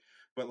should be.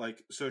 But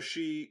like, so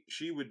she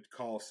would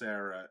call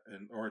Sarah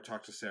or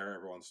talk to Sarah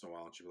every once in a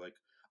while, and she'd be like,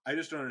 "I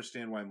just don't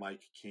understand why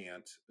Mike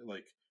can't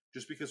like."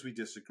 Just because we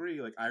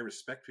disagree, like I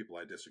respect people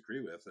I disagree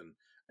with, and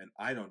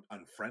I don't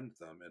unfriend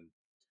them,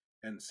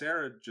 and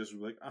Sarah just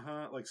was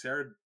like, like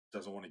Sarah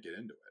doesn't want to get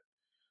into it,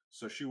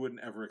 so she wouldn't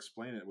ever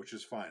explain it, which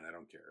is fine. I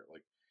don't care.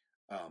 Like,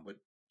 but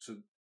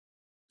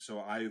so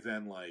I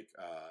then like,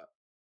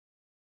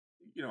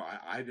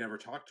 I never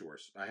talked to her.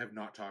 I have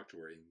not talked to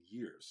her in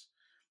years,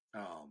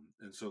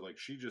 and so like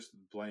she just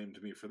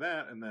blamed me for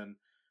that, and then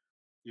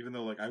even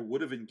though like I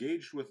would have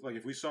engaged with like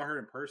if we saw her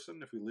in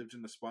person, if we lived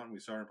in the spot and we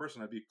saw her in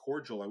person, I'd be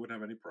cordial. I wouldn't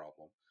have any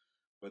problem.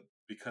 But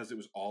because it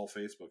was all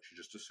Facebook, she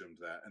just assumed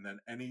that. And then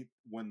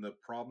when the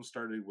problem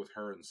started with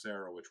her and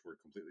Sarah, which were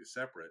completely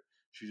separate,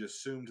 she just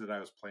assumed that I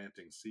was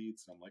planting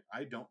seeds. And I'm like,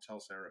 I don't tell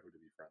Sarah who to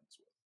be friends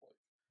with. Like,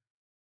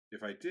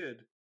 if I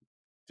did,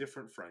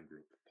 different friend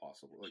group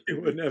possible. Like You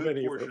there'd be a wouldn't have good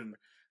any of them. portion.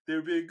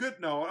 There'd be a good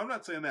no, I'm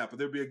not saying that, but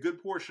there'd be a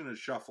good portion of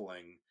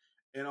shuffling.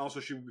 And also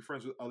she would be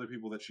friends with other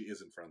people that she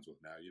isn't friends with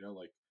now.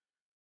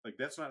 Like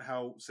that's not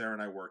how Sarah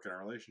and I work in our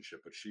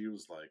relationship. But she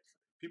was like,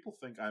 people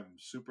think I'm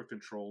super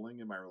controlling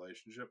in my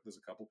relationship. There's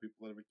a couple people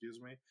that have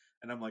accused me,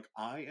 and I'm like,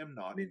 I am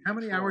I not mean, in how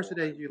many hours a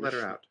control. day I do you let her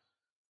wish that out?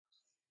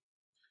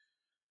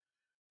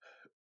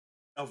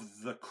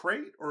 of the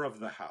crate or of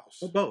the house.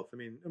 Well, both.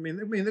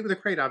 The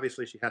crate.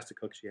 Obviously, she has to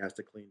cook, she has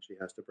to clean, she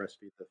has to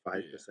breastfeed the 5 to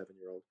Yeah, 7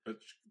 year old. but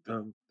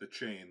the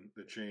chain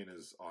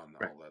is on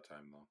Right. all that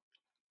time though.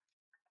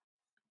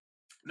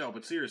 No,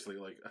 but seriously,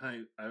 like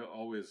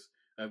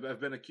I've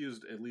been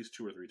accused at least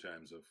 2 or 3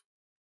 times of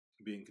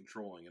being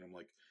controlling, and I'm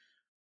like,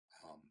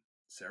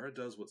 Sarah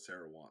does what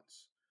Sarah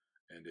wants,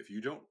 and if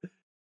you don't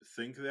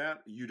think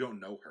that, you don't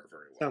know her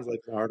very well. Sounds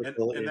like an And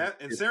article and in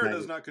that and It's Sarah does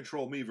Magazine. not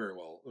control me very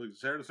well. Like,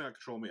 Sarah does not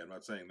control me. I'm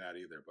not saying that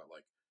either, but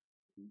like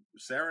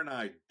Sarah and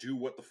I do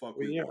what the fuck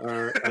we We want.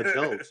 are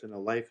adults in a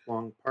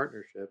lifelong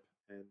partnership,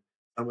 and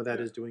some of that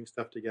Yeah, is doing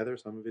stuff together,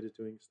 some of it is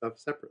doing stuff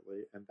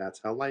separately, and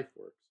that's how life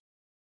works.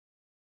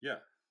 yeah,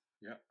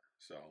 yeah.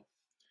 So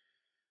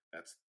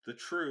that's the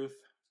truth.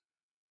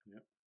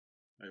 Yep,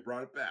 I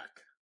brought it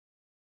back.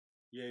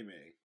 Yay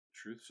me.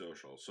 Truth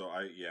Social. So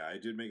I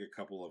did make a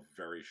couple of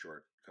very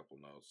short couple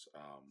notes.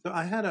 So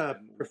I had a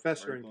And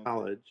professor right in on through.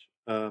 college,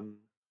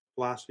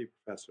 philosophy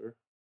professor.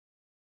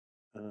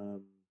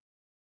 Um,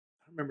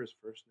 I don't remember his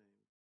first name.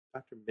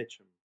 Dr.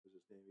 Mitchum was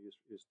his name.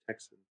 He was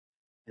Texan,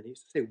 and he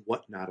used to say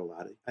 "whatnot" a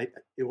lot.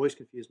 It always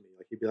confused me.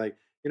 Like he'd be like,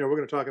 we're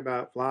going to talk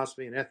about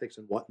philosophy and ethics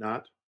and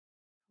whatnot.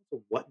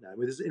 What's a whatnot?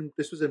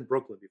 This was in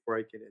Brooklyn before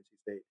I came to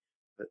NC State.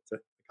 But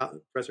a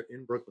professor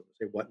in Brooklyn would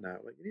say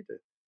whatnot. Like you need to,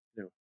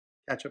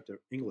 catch up to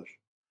English.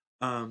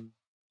 Um,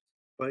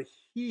 but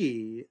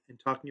he, in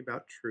talking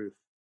about truth,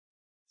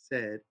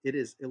 said it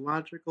is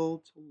illogical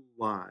to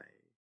lie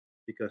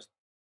because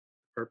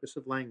the purpose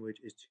of language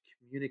is to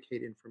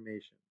communicate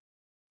information,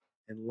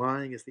 and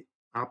lying is the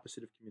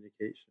opposite of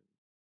communication.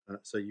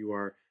 So you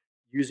are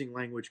using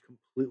language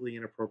completely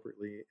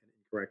inappropriately and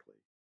incorrectly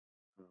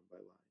by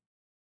lying.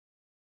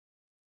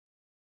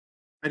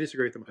 I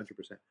disagree with him That's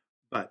 100%,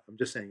 but I'm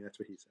just saying that's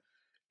what he said.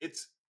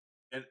 it's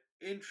an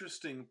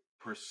interesting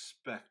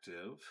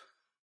perspective.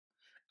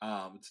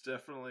 It's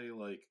definitely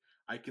like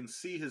I can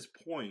see his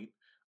point,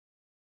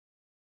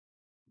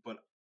 but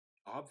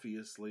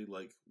obviously,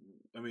 like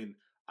I mean,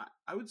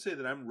 I would say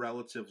that I'm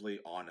relatively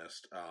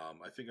honest.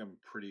 I think I'm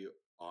pretty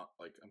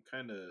like I'm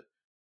kind of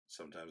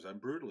sometimes I'm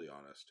brutally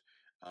honest.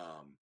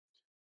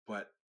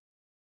 But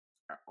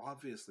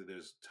obviously,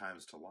 there's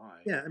times to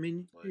lie. Yeah, I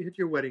mean, you Like hit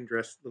your wedding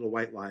dress little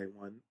white lie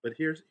one, but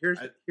here's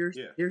I here's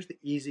yeah here's the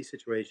easy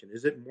situation.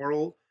 Is it more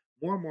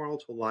moral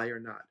to lie or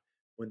not?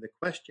 When the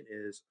question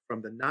is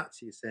from the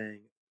Nazis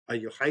saying, "Are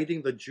you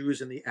hiding the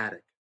Jews in the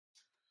attic?"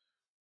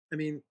 I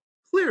mean,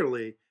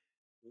 clearly,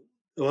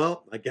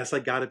 well, I guess I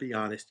got to be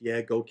honest.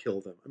 Yeah, go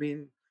kill them. I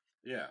mean,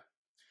 yeah.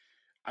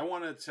 I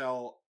want to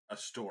tell a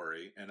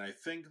story, and I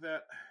think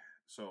that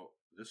so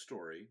this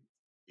story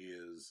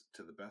is,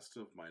 to the best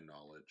of my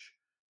knowledge,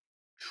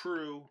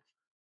 true,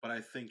 but I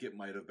think it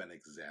might have been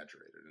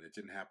exaggerated, and it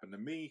didn't happen to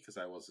me because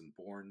I wasn't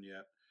born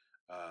yet.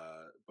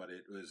 But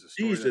it was a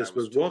story that I Jesus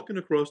was was told. walking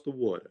across the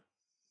water.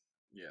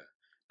 Yeah,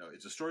 no,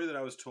 it's a story that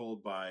I was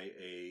told by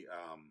a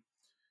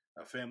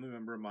family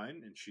member of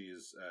mine, and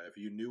she's if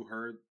you knew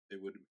her,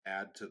 it would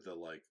add to the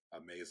like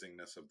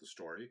amazingness of the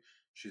story.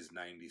 She's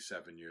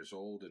 97 years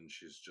old, and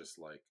she's just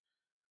like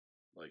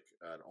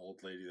an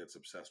old lady that's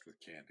obsessed with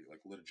candy,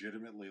 like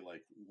legitimately,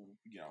 like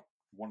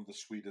one of the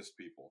sweetest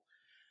people.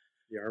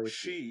 We are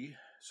with you.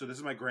 So this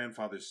is my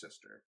grandfather's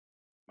sister.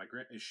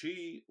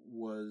 She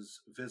was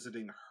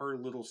visiting her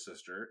little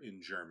sister in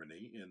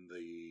Germany in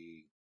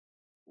the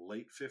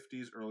late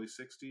 50s, early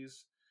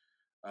 60s,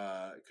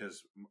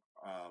 because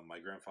my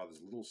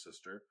grandfather's little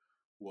sister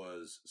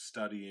was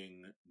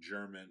studying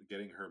German,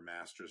 getting her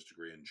master's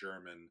degree in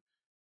German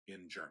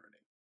in Germany.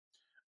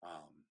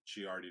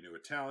 She already knew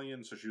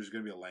Italian, so she was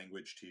going to be a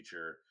language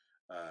teacher.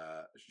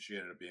 She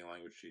ended up being a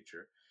language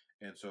teacher.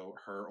 And so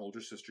her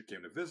older sister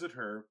came to visit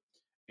her.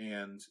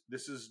 And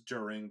this is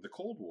during the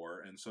Cold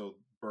War. And so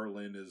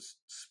Berlin is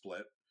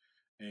split.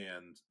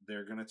 And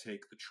they're going to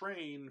take the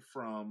train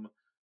from,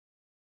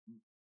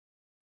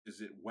 is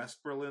it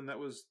West Berlin that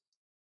was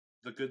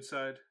the good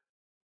side?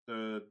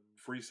 The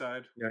free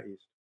side? Yeah,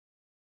 east.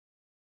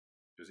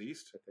 It was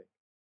east? I think.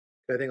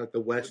 I think like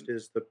the West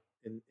is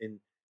in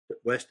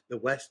the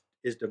West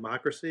is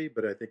democracy,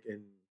 but I think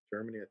in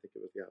Germany, I think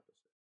it was the opposite.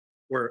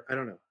 Or I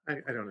don't know. I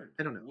don't know.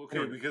 I don't know. Okay,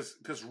 I don't know.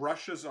 because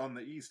Russia's on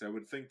the east. I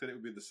would think that it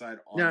would be the side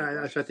on No, the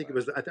Russian so I think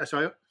side. it was.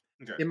 So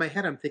Okay. in my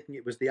head, I'm thinking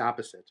it was the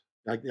opposite.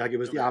 Like it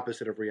was the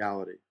opposite of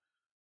reality.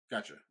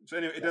 Gotcha. So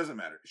anyway, it doesn't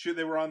matter.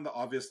 They were on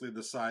obviously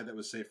the side that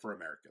was safe for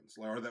Americans,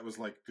 or that was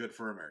like good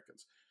for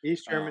Americans.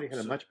 East Germany had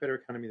a much better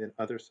economy than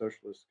other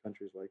socialist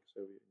countries like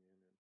Soviet Union,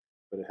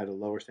 but it had a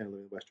lower standard of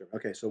living than West Germany.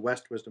 Okay, so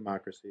West was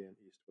democracy and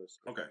East was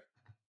okay.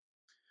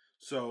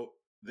 So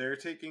they're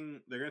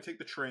going to take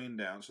the train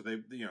down. So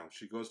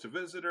she goes to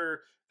visit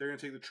her. They're going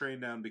to take the train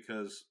down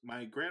because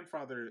my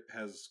grandfather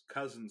has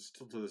cousins,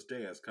 still to this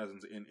day has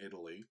cousins in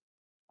Italy,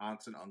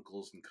 aunts and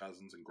uncles and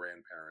cousins and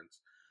grandparents.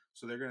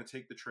 So they're going to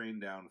take the train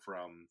down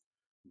from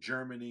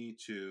Germany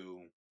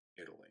to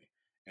Italy.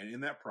 And in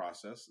that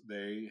process,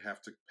 they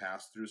have to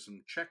pass through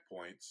some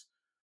checkpoints,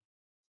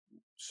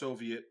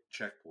 Soviet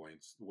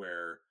checkpoints,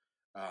 where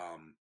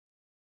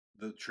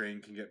the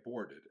train can get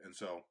boarded. And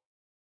so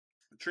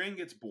the train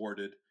gets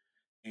boarded,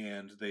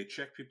 and they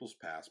check people's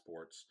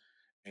passports,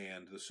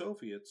 and the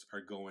Soviets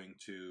are going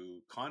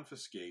to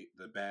confiscate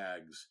the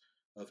bags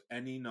of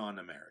any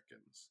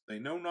non-Americans. They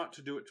know not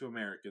to do it to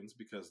Americans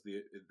because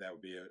that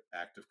would be an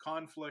act of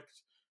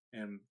conflict,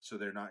 and so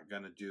they're not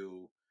going to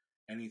do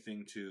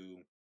anything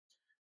to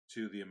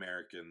the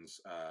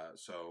Americans.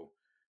 So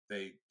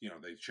they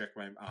check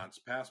my aunt's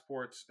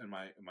passports, and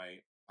my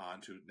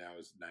aunt, who now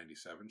is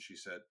 97, she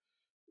said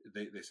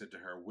they said to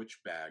her,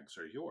 "Which bags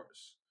are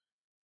yours?"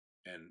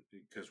 And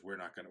because we're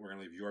gonna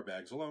leave your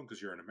bags alone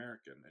because you're an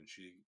American. And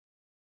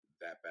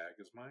that bag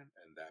is mine,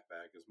 and that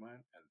bag is mine,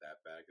 and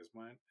that bag is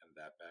mine, and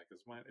that bag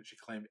is mine. And she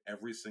claimed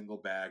every single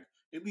bag,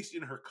 at least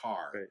in her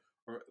car, right.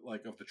 or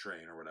like of the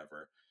train or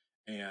whatever.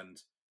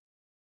 And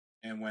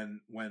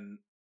when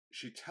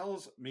she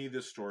tells me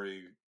this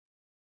story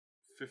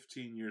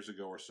 15 years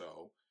ago or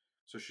so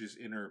she's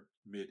in her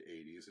mid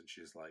 80s, and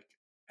she's like,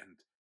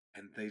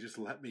 and they just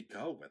let me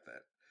go with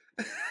it.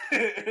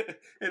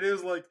 And it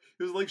was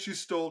like she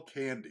stole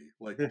candy.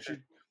 Like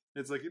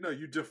it's like,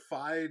 you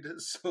defied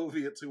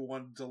Soviets who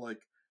wanted to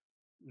like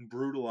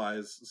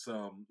brutalize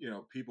some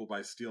people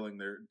by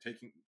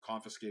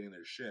confiscating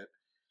their shit,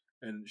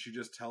 and she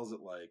just tells it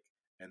like,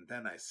 and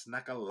then I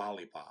snuck a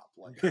lollipop.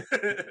 Like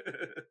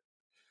it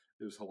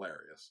was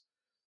hilarious.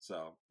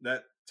 So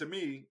that, to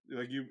me,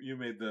 like you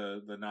made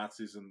the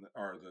Nazis the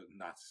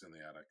Nazis in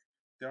the attic.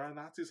 There are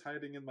Nazis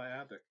hiding in my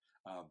attic.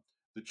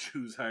 The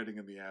Jews hiding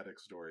in the attic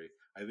story.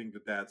 I think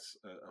that's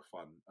a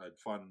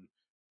fun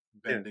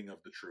bending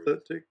of the truth. So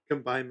to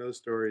combine those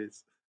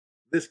stories,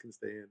 this can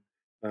stay in.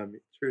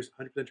 True,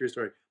 100% true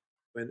story.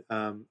 When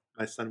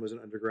my son was an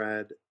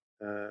undergrad,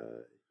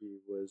 he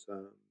was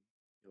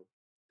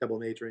double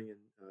majoring in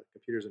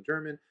computers and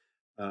German.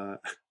 I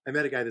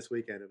met a guy this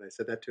weekend, and I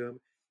said that to him,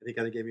 and he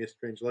kind of gave me a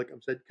strange look. I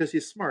said, because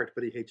he's smart,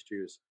 but he hates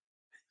Jews.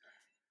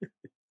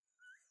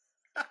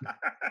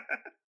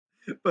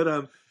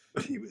 But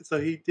he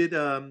did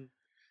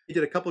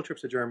a couple of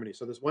trips to Germany.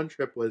 So this one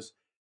trip was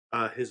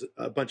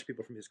a bunch of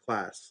people from his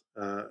class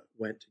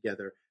went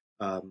together,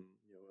 a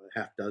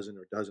half dozen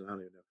or dozen, I don't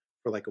even know,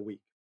 for like a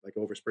week, like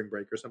over spring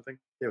break or something.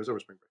 Yeah, it was over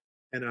spring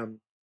break. And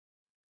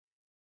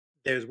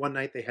there's one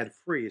night they had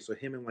free, so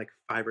him and like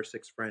 5 or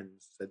 6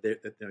 friends said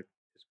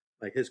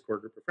like his core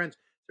group of friends,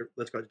 so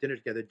let's go to dinner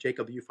together.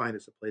 Jacob, you find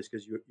us a place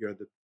because you're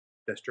the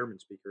best German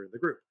speaker in the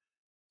group.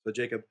 So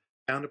Jacob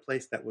found a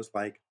place that was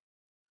like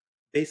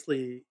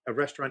basically a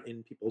restaurant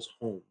in people's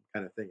home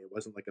kind of thing. It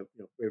wasn't like it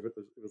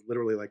was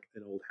literally like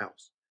an old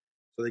house.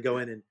 So they go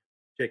Yeah. in and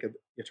Jacob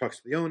talks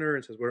to the owner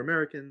and says, "We're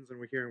Americans and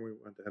we're here and we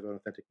want to have an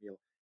authentic meal."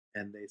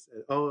 And they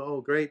said,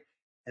 "Oh, great!"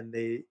 And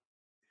they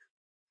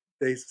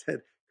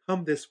said,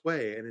 "Come this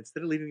way." And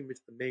instead of leading him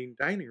to the main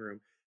dining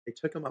room, they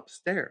took him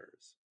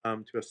upstairs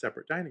to a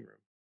separate dining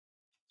room.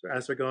 So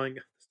as they're going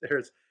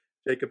upstairs,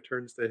 Jacob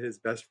turns to his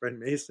best friend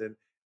Mason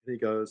and he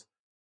goes,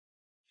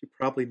 "She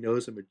probably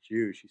knows I'm a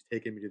Jew. She's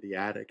taking me to the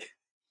attic."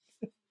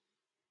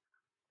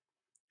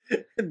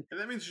 And And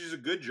that means she's a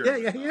good yeah,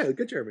 German. yeah, yeah,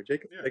 good German. Yeah.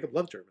 Jacob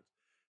loves Germans.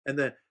 And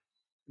then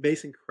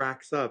Mason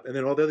cracks up, and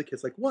then all the other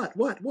kids like, what?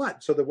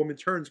 So the woman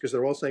turns because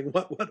they're all saying,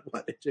 what?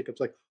 And Jacob's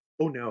like,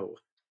 oh no,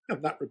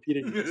 I'm not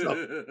repeating myself.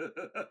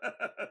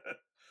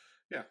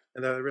 Yeah.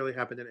 And that really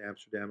happened in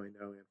Amsterdam. I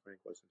know Anne Frank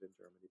wasn't in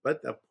Germany,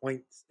 but the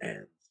point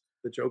stands.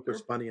 The joke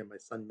was funny, and my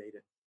son made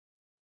it.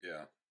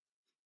 Yeah.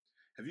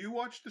 Have you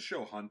watched the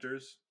show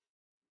Hunters?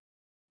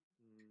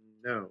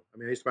 No, I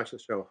mean I used to watch the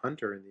show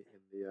Hunter in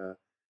the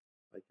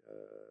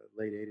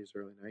late '80s,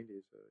 early '90s. He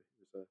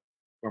was a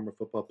former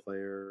football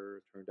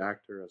player turned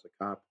actor as a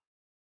cop.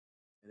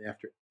 And at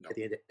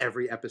the end of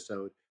every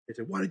episode, they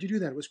said, "Why did you do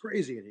that? It was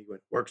crazy." And he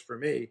went, "Works for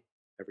me."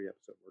 Every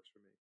episode works for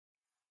me.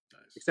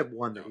 Nice. Except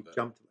one that he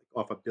jumped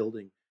off a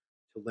building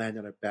to land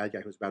on a bad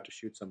guy who was about to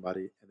shoot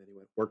somebody, and then he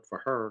went, "Worked for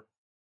her."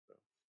 So,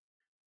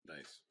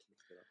 nice.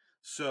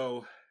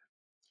 So,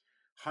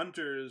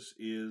 Hunters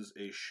is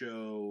a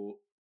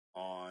show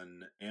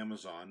on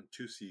Amazon,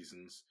 2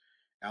 seasons.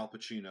 Al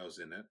Pacino's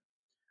in it,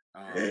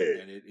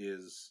 and it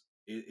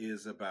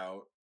is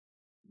about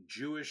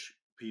Jewish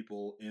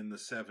people in the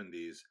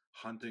 70s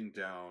hunting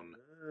down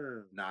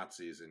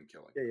Nazis and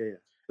killing. Yeah.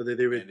 So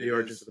they were the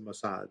origins of the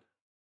Mossad.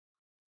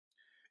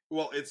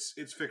 Well, it's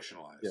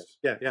fictionalized.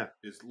 Yeah.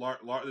 It's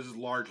this is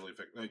largely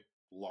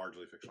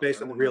fictionalized.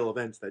 Based on the real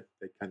events that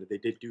they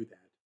did do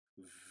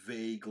that.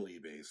 Vaguely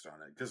based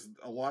on it, because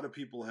a lot of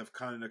people have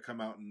kind of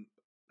come out and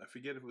I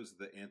forget if it was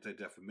the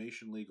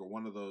Anti-Defamation League or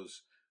one of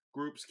those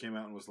groups came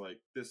out and was like,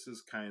 this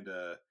is kind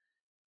of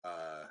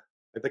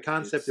like the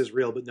concept is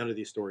real, but none of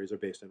these stories are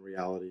based on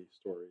reality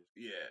stories.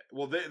 Yeah,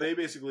 well, they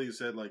basically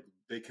said like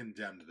they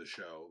condemned the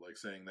show, like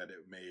saying that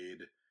it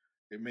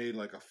made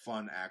like a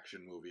fun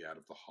action movie out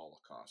of the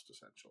Holocaust,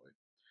 essentially.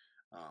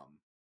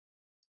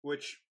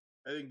 Which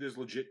I think there's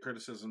legit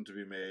criticism to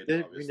be made.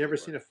 We've never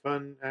seen a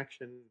fun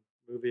action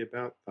movie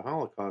about the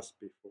Holocaust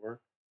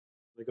before.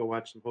 We go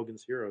watch some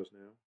Hogan's Heroes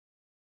now.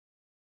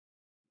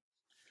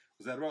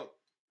 Was that about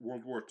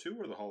World War II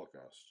or the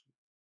Holocaust?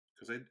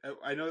 Because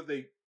I know that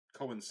they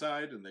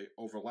coincide and they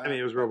overlap. I mean,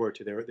 it was World War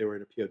II. They were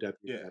in a POW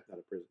camp, not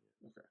a prison.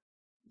 Okay.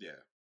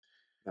 Yeah.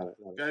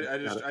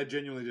 I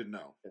genuinely didn't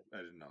know. Yeah. I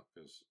didn't know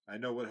because I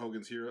know what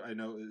Hogan's Hero. I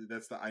know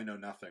that's the I Know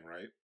Nothing,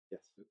 right?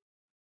 Yes.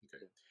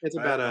 Okay. It's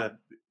about a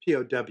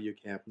POW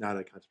camp, not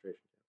a concentration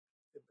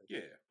camp.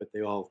 Yeah. But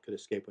they all could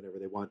escape whenever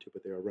they want to.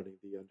 But they are running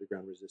the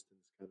underground resistance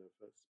kind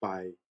of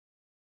spy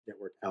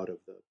network out of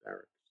the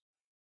barracks.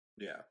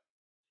 Yeah.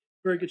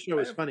 Very good show.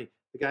 It's funny.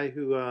 The guy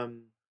who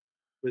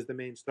was the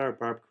main star,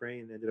 Bob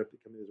Crane, ended up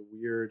becoming this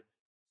weird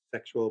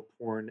sexual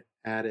porn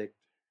addict,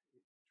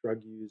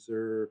 drug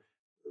user,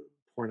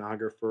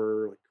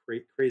 pornographer, like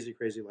crazy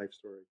life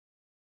story.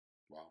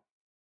 Wow.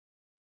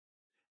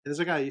 And there's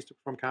a guy I used to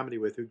perform comedy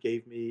with who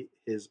gave me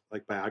his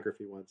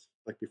biography once,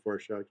 before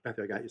a show.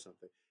 Matthew, I got you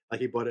something.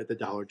 He bought it at the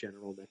Dollar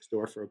General next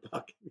door for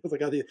 $1. He was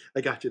like,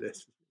 I got you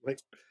this. Like,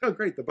 oh,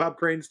 great, the Bob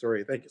Crane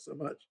story. Thank you so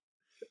much.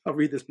 I'll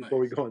read this before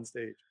we go on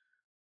stage.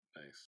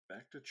 Nice.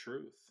 Back to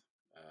truth.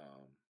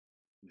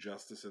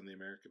 Justice in the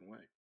American Way.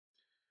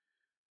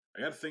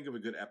 I got to think of a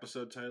good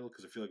episode title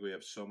because I feel like we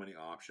have so many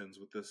options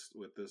with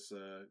this.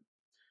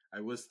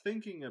 I was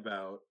thinking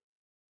about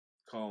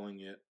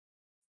calling it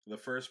 "The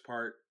First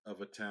Part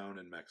of a Town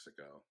in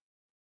Mexico."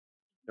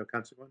 No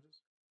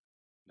consequences.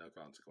 No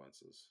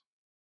consequences.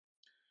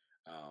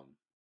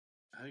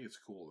 I think it's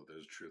cool that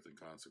there's truth and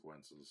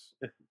consequences.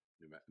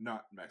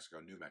 Not Mexico,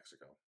 New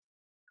Mexico.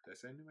 Did I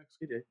say New Mexico?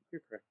 You did.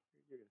 You're correct.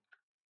 You're good.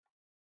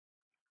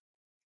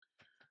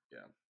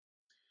 Yeah.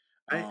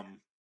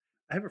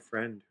 I have a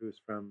friend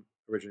who's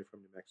originally from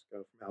New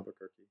Mexico, from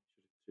Albuquerque.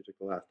 She took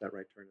that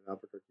right turn in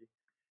Albuquerque,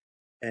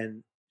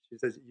 and she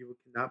says you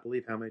cannot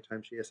believe how many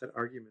times she has had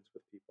arguments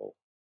with people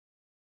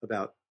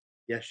about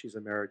yes, she's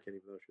American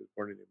even though she was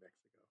born in New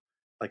Mexico.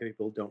 Like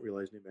people don't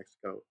realize New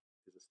Mexico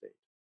is a state.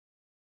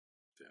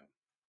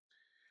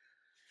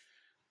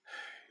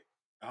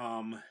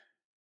 Yeah.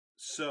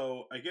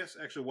 So I guess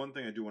actually one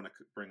thing I do want to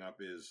bring up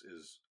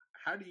is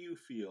how do you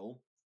feel?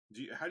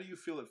 How do you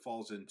feel it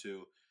falls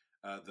into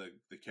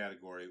the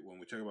category when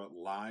we talk about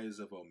lies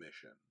of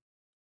omission?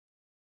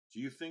 Do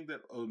you think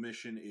that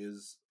omission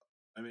is?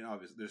 I mean,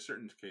 obviously, there's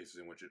certain cases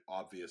in which it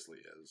obviously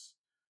is.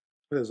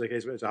 There's a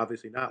case where it's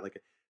obviously not.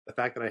 Like the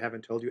fact that I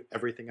haven't told you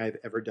everything I've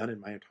ever done in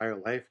my entire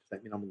life, does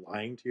that mean I'm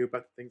lying to you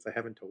about the things I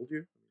haven't told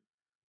you?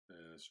 Yeah,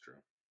 that's true.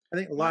 I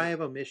think lie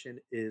of omission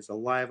is a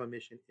lie of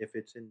omission if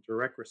it's in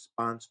direct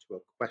response to a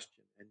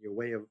question, and your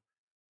way of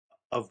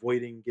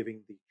avoiding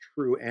giving the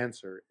true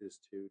answer is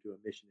to do a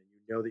mission, and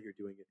you know that you're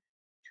doing it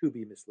to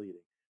be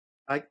misleading.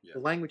 Like Yeah. the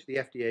language the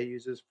FDA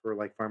uses for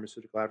like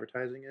pharmaceutical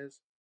advertising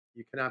is,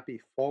 you cannot be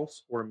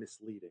false or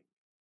misleading.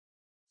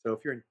 So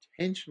if you're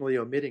intentionally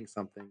omitting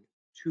something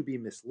to be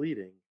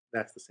misleading,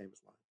 that's the same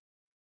as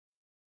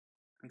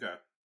lying. Okay.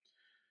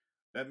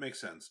 That makes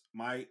sense.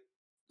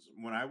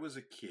 When I was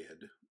a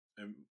kid,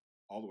 and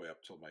all the way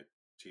up till my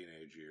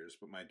teenage years,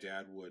 but my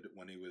dad would,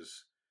 when he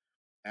was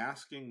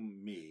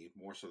asking me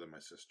more so than my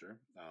sister,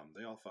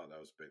 they all thought that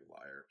was a big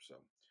liar. So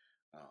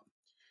um,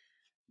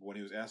 when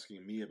he was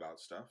asking me about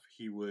stuff,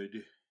 he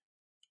would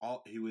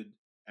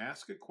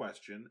ask a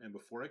question, and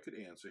before I could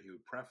answer, he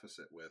would preface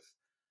it with,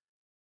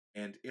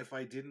 "And if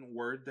I didn't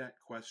word that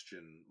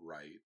question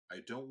right, I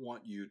don't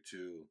want you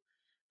to."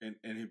 And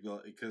he'd be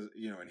like, because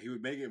and he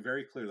would make it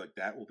very clear, like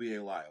that will be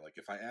a lie. Like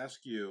if I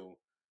ask you,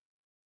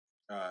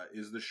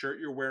 is the shirt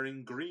you're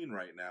wearing green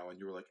right now? And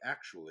you were like,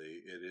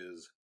 actually, it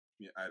is.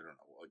 I don't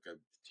know, like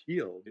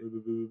Teal. it, Boo,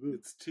 boo, boo, boo.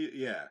 it's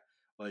yeah.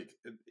 Like,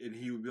 and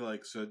he would be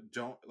like, so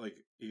don't like.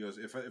 He goes,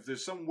 if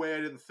there's some way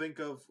I didn't think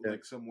of, Yeah.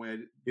 like some way,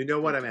 You know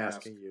what need I'm to ask.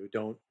 asking you.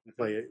 Don't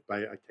play it by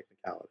a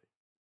technicality.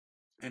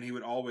 And he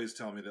would always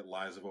tell me that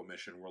lies of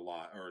omission were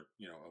lie, or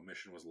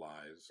omission was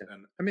lies. Yeah.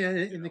 And I mean,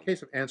 in the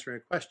case of answering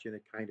a question,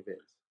 it kind of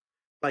is.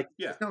 Like,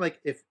 yeah, it's not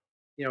like if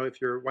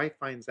your wife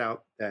finds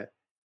out that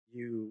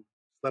you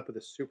slept with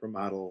a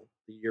supermodel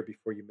the year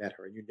before you met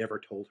her and you never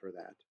told her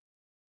that.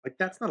 Like,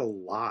 that's not a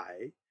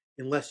lie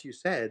unless you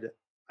said,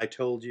 I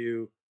told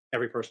you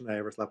every person I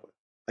ever slept with.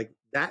 Like,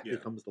 that yeah,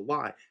 becomes the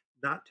lie.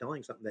 Not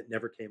telling something that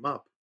never came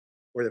up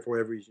or that for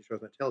whatever reason you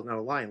chose not to tell is not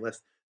a lie unless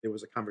there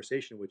was a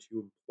conversation in which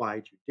you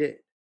implied you did.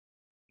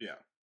 yeah.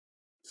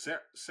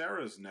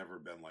 Sarah's never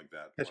been like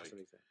that. That's Like, just an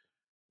example.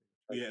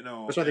 yeah,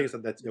 no, That's why I think it's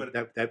something that's, but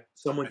that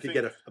someone I could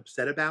think, get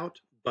upset about,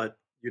 but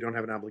you don't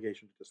have an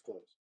obligation to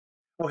disclose.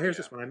 Oh, here's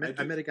yeah, this one. I I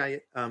do. met a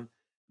guy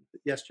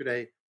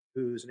yesterday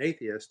who's an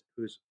atheist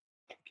who's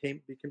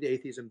became to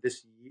atheism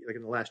this year, like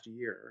in the last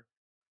year,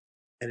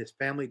 and his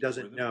family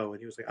doesn't know. And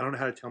he was like, I don't know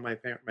how to tell my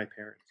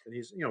parents. And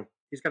he's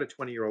got a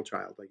 20-year-old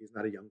child, like he's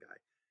not a young guy.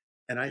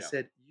 And I Yeah.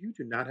 said, you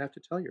do not have to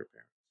tell your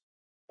parents,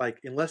 like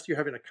unless you're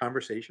having a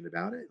conversation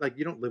about it. Like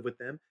you don't live with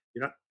them,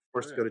 you're not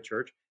forced to go to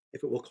church.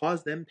 If it will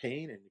cause them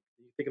pain and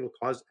you think it will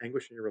cause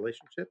anguish in your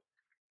relationship,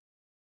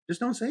 just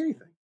don't say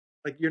anything.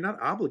 Like you're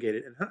not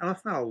obligated, and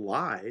that's not a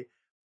lie.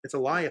 It's a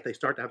lie if they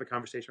start to have a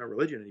conversation about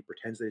religion and he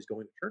pretends that he's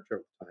going to church all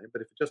the time.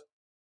 But if you just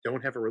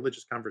don't have a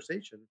religious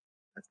conversation,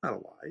 that's not a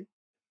lie.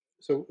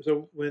 So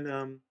when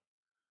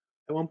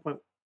at one point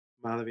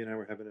Malavi and I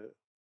were having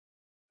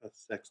a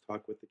sex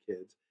talk with the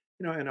kids,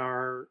 and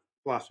our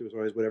philosophy was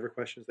always whatever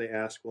questions they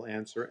ask, we'll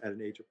answer at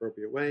an age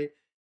appropriate way.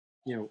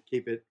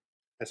 Keep it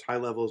as high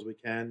level as we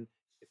can.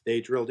 If they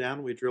drill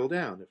down, we drill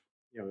down.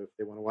 If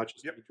they want to watch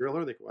us drill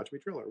her, they can watch me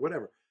drill her,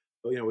 whatever.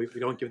 But we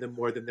don't give them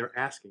more than they're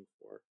asking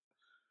for.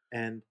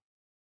 And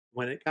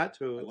when it got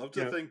to, I love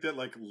to think that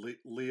like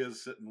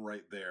Leah's sitting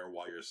right there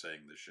while you're saying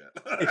this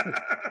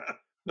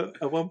shit.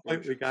 At one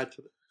point, we got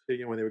to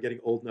when they were getting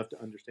old enough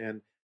to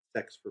understand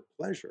sex for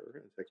pleasure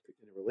and sex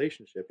in a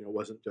relationship. It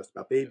wasn't just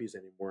about babies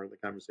anymore in the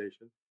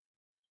conversation.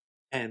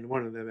 And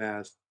one of them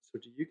asked, "So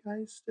do you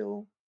guys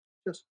still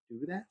just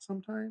do that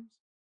sometimes?"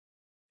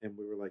 And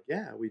we were like,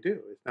 "Yeah, we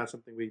do. It's not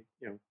something we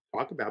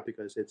talk about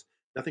because it's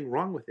nothing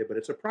wrong with it, but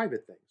it's a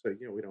private thing. So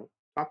we don't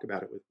talk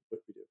about it with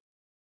what we do."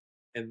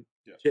 And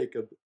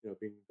Jacob,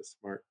 being the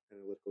smart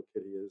analytical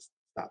kid he is,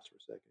 stops for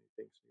a second.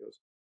 He thinks, he goes,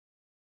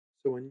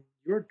 "So when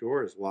your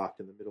door is locked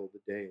in the middle of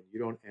the day and you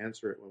don't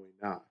answer it when we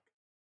knock,"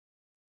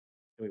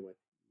 and we went,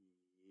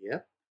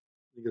 "Yep."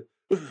 And he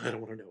goes, "I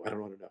don't want to know. I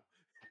don't want to know."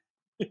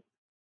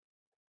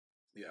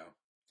 Yeah.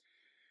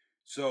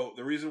 So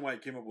the reason why I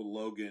came up with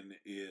Logan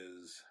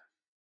is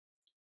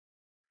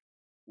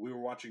we were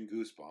watching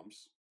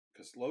Goosebumps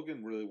because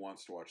Logan really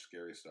wants to watch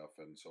scary stuff,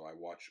 and so I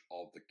watch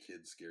all the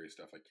kids' scary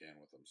stuff I can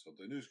with him. So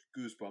the new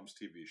Goosebumps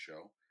TV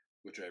show,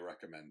 which I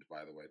recommend,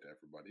 by the way, to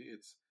everybody,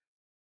 it's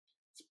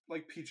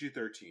like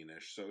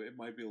PG-13ish, so it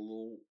might be a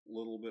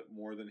little bit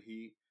more than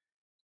he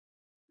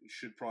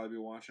should probably be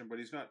watching, but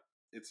he's not.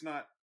 It's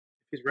not.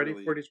 If he's ready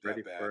really for it, he's that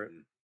ready bad. for it.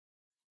 And,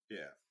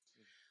 yeah.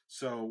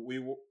 So we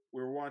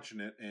were watching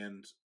it,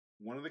 and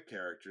one of the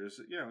characters,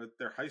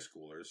 they're high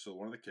schoolers. So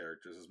one of the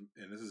characters is,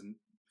 and this is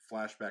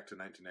flashback to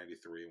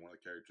 1993. And one of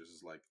the characters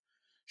is like,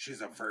 she's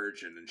a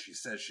virgin, and she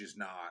says she's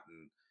not.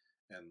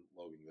 And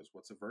Logan goes,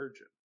 "What's a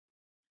virgin?"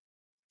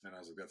 And I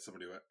was like, "That's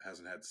somebody who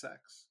hasn't had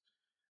sex."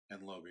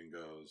 And Logan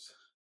goes,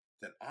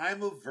 "Then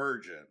I'm a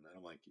virgin." And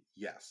I'm like,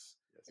 yes.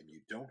 And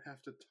you don't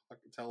have to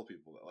tell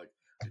people that. Like,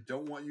 I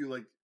don't want you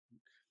like.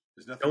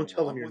 There's nothing. Don't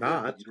tell wrong them you're with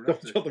it, but not. you don't Don't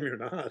have to tell them you're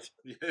not.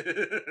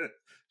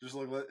 just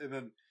like,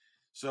 and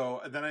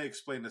then I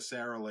explained to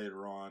Sarah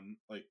later on,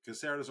 like, because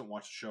Sarah doesn't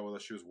watch the show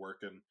unless she was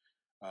working,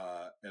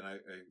 and I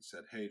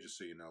said, "Hey, just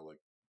so you know, like,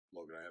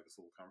 Logan and I have this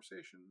little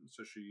conversation."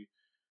 So she,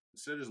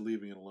 instead of just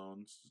leaving it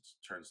alone,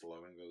 turns to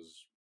Logan and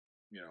goes,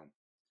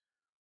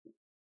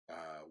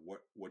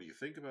 what do you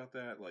think about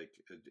that? Like,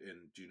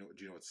 and do you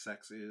know what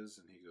sex is?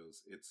 And he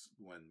goes, it's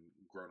when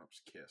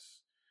grown-ups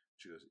kiss.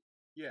 She goes,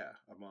 yeah,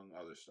 among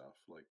other stuff.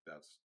 Like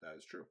that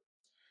is true.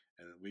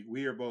 And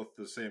we are both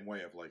the same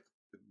way of like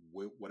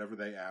whatever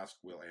they ask,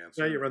 we'll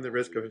answer. Now you run the We'll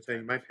risk do of it saying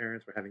kind my of.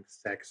 parents were having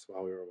sex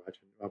while we were at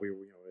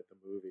the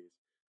movies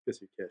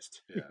because you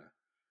kissed. Yeah,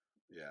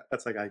 yeah.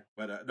 That's like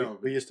But we, no,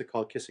 we used to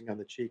call kissing on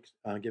the cheek,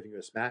 giving you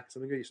a smack.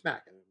 Something give you a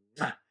smack.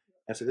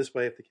 And so this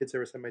way, if the kids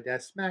ever said my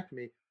dad smacked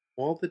me,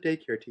 all the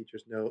daycare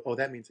teachers know, oh,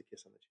 that means a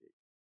kiss on the cheek.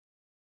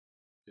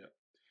 yeah.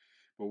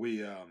 But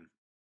we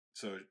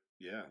so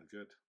yeah,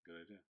 good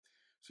idea.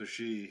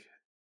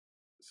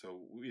 So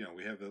we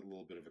have that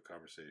little bit of a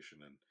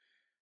conversation, and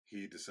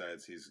he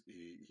decides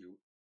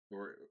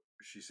or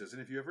she says,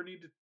 and if you ever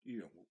need to,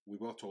 we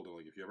both told him,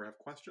 like, if you ever have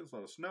questions,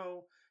 let us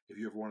know. If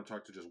you ever want to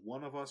talk to just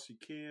one of us, you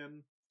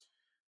can.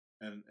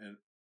 And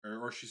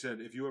or she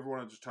said, if you ever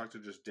want to just talk to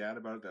just Dad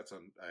about it,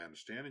 I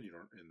understand, and you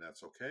don't, and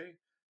that's okay.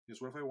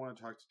 Because what if I want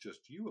to talk to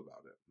just you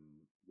about it?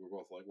 And we're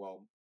both like,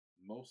 well,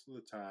 most of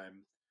the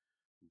time,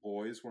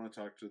 boys want to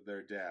talk to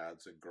their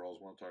dads, and girls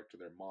want to talk to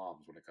their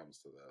moms when it comes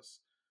to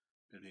this.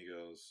 And he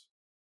goes,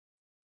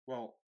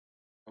 well,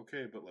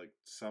 okay, but like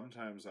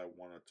sometimes I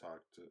want to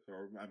talk to,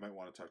 or I might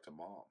want to talk to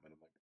Mom, and I'm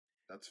like,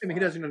 that's I mean,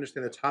 fine. he doesn't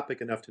understand the topic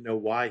enough to know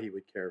why he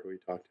would care who he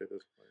talked to at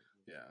this point.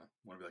 Yeah, I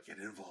want to be like, it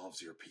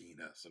involves your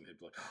penis, and he'd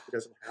be like, He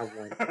doesn't have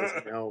one. He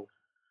doesn't know.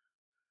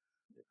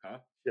 huh?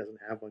 He doesn't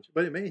have one,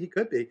 but he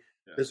could be.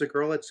 Yeah, There's a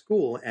girl at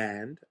school,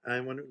 and I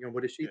wonder,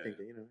 what is she yeah,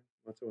 thinking?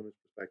 What's a woman's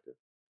perspective?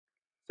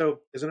 So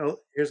here's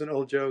an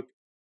old joke.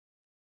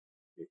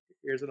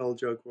 Here's an old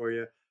joke for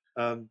you.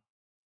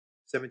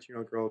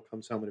 17-year-old girl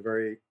comes home in a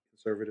very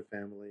conservative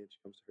family, and she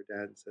comes to her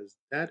dad and says,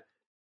 "Dad,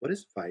 what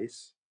is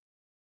vice?"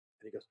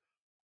 And he goes,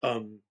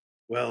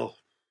 well,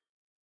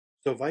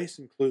 so vice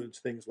includes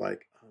things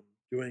like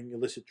doing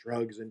illicit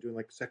drugs and doing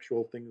like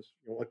sexual things,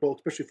 like, well,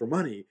 especially for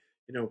money,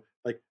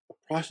 like a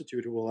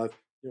prostitute who will have,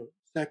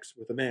 sex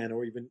with a man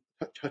or even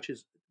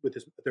touches with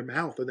their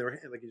mouth or their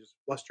hand, like he's just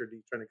flustered.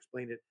 He's trying to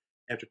explain it.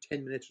 After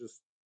 10 minutes,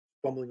 just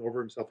fumbling over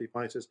himself, he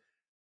finally says,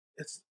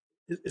 "It's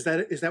is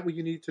that what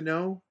you need to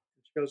know?"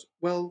 And she goes,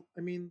 "Well,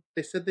 I mean,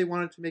 they said they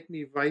wanted to make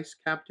me vice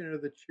captain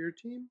of the cheer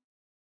team."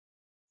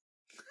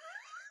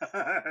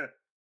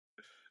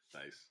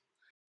 nice.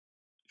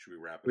 Should we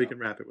wrap it We up? can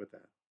wrap it with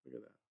that. Look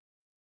at that.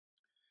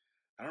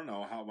 I don't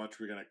know how much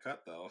we're gonna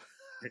cut though.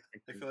 I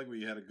feel like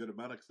we had a good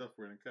amount of stuff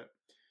we're gonna cut.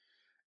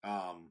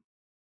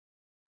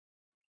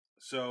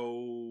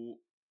 So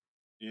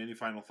any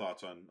final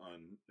thoughts on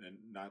and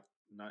not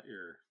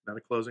your Not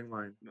a closing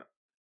line.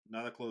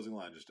 not a closing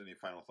line, just any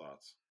final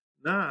thoughts?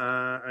 No,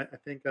 I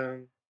think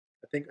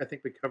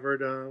we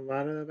covered a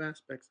lot of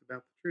aspects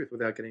about the truth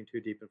without getting too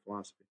deep in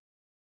philosophy.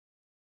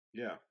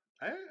 Yeah,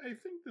 I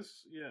think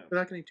this. Yeah,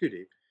 Without getting too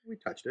deep, we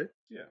touched it.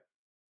 yeah.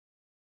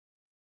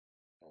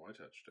 Oh, I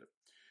touched it.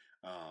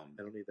 I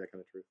don't need that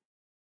kind of truth.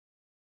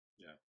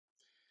 Yeah.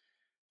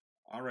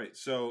 All right.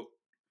 So,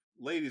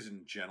 ladies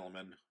and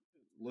gentlemen,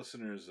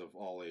 listeners of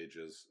all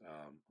ages,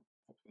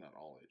 not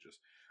all ages,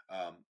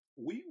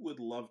 we would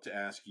love to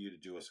ask you to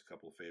do us a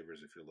couple of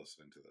favors if you're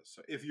listening to this.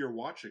 So, if you're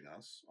watching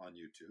us on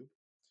YouTube,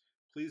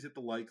 please hit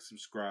the like,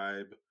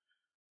 subscribe,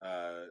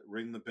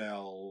 ring the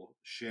bell,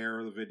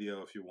 share the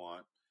video if you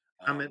want.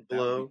 Comment that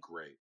would below. be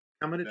great.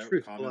 Comment a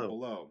truth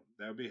below.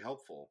 That would be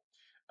helpful.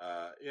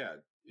 Yeah,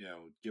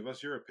 give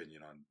us your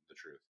opinion on the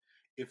truth.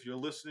 If you're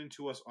listening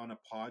to us on a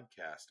podcast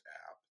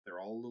app, they're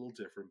all a little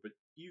different, but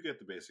you get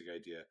the basic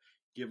idea.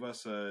 Give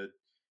us a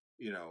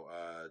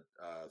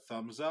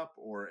thumbs up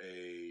or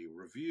a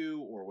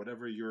review or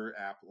whatever your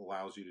app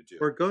allows you to do.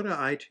 Or go to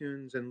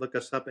iTunes and look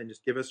us up and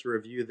just give us a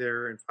review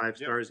there and 5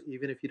 stars,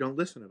 even if you don't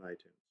listen on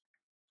iTunes.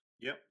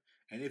 Yep.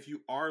 And if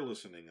you are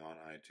listening on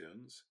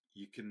iTunes,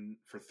 you can,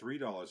 for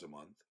 $3 a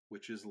month,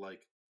 which is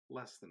like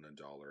less than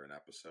 $1 an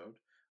episode.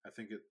 I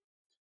think it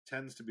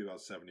tends to be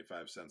about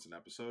 75 cents an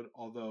episode,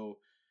 although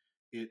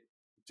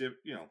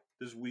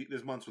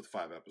there's months with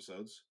 5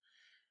 episodes.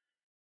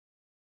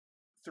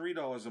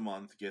 $3 a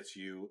month gets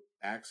you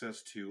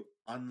access to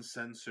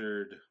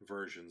uncensored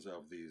versions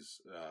of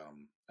these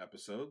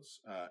episodes,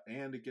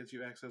 and it gets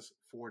you access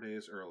 4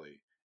 days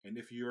early. And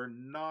if you're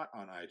not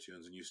on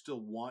iTunes and you still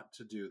want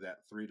to do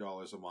that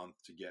 $3 a month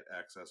to get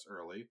access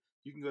early,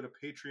 you can go to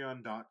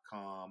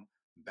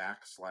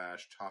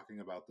patreon.com/talking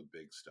about the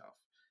big stuff.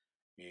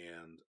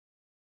 And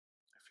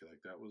I feel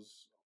like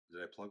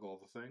did I plug all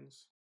the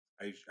things?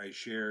 I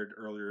shared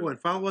earlier. Oh,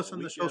 and follow us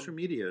on the social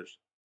medias.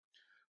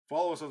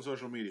 Follow us on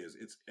social medias.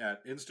 It's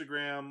at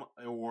Instagram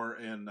or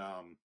in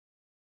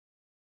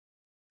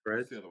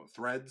Threads. What's the other one?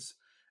 Threads.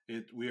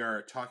 We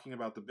are talking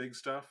about the big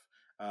stuff.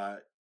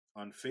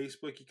 On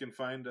Facebook, you can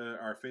find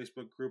our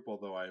Facebook group,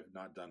 although I have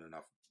not done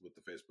enough with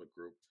the Facebook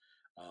group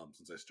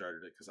since I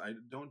started it, because I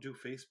don't do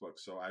Facebook,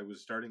 so I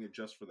was starting it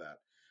just for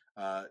that.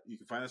 You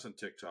can find us on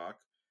TikTok,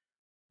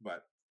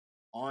 but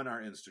on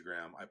our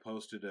Instagram, I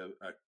posted a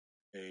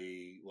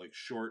like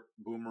short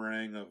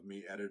boomerang of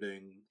me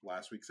editing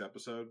last week's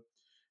episode,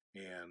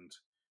 and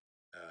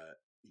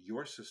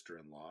your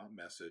sister-in-law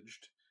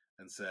messaged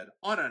and said,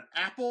 on an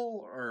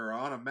Apple or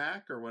on a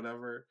Mac or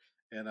whatever.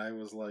 And I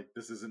was like,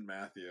 this isn't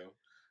Matthew.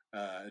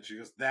 And she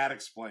goes, that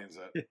explains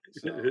it.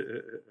 So,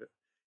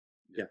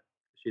 yeah,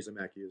 she's a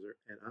Mac user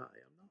and I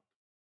am not.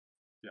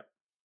 Yeah.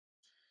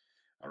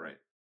 All right.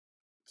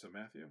 So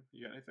Matthew,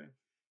 you got anything?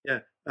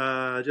 Yeah.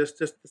 Just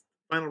this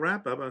final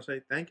wrap up. I'll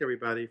say thank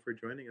everybody for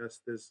joining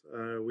us this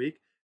week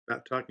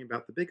about talking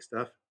about the big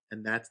stuff,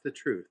 and that's the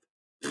truth.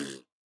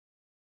 The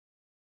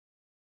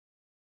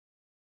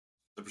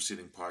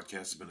preceding podcast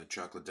has been a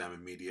Chocolate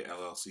Diamond Media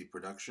LLC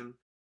production.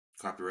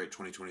 Copyright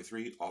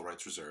 2023, all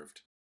rights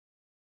reserved.